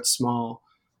erode what small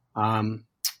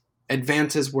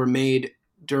advances were made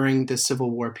during the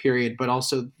Civil War period, but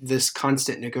also this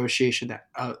constant negotiation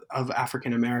of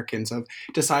African Americans, of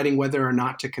deciding whether or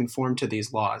not to conform to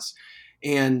these laws,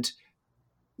 and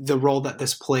the role that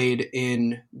this played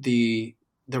in the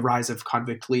rise of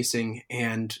convict leasing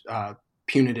and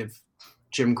punitive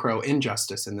Jim Crow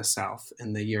injustice in the South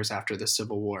in the years after the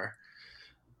Civil War.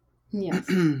 Yes.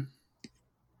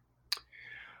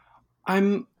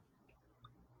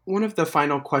 One of the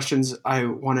final questions I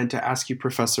wanted to ask you,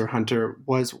 Professor Hunter,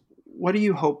 was what do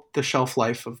you hope the shelf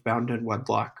life of Bound in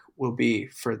Wedlock will be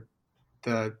for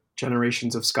the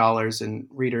generations of scholars and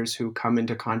readers who come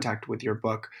into contact with your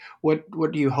book? What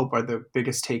do you hope are the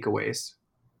biggest takeaways?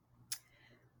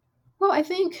 Well,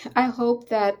 I hope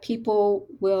that people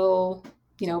will,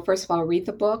 first of all, read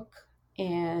the book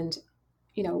and,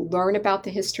 learn about the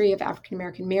history of African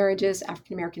American marriages,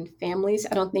 African American families.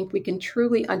 I don't think we can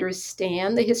truly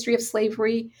understand the history of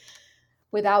slavery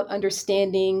without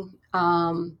understanding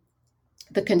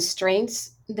the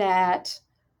constraints that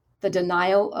the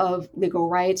denial of legal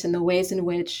rights and the ways in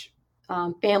which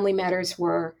family matters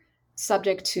were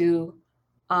subject to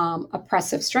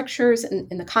oppressive structures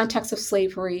in the context of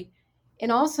slavery,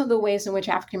 and also the ways in which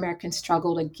African Americans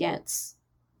struggled against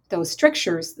those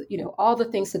strictures, all the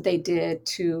things that they did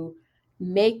to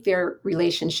make their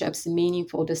relationships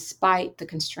meaningful despite the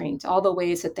constraints, all the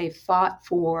ways that they fought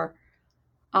for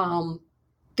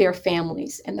their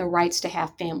families and the rights to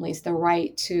have families, the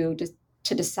right to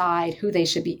decide who they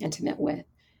should be intimate with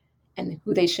and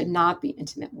who they should not be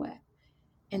intimate with.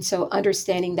 And so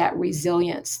understanding that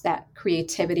resilience, that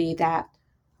creativity, that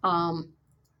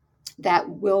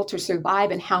will to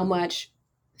survive, and how much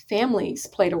families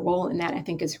played a role in that, I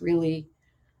think is really,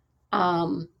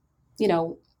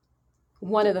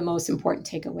 one of the most important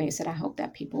takeaways that I hope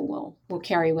that people will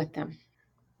carry with them.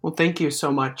 Well, thank you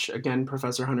so much again,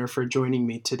 Professor Hunter, for joining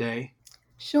me today.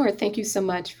 Sure. Thank you so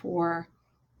much for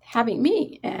having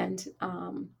me and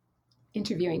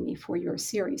interviewing me for your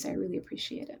series. I really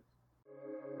appreciate it.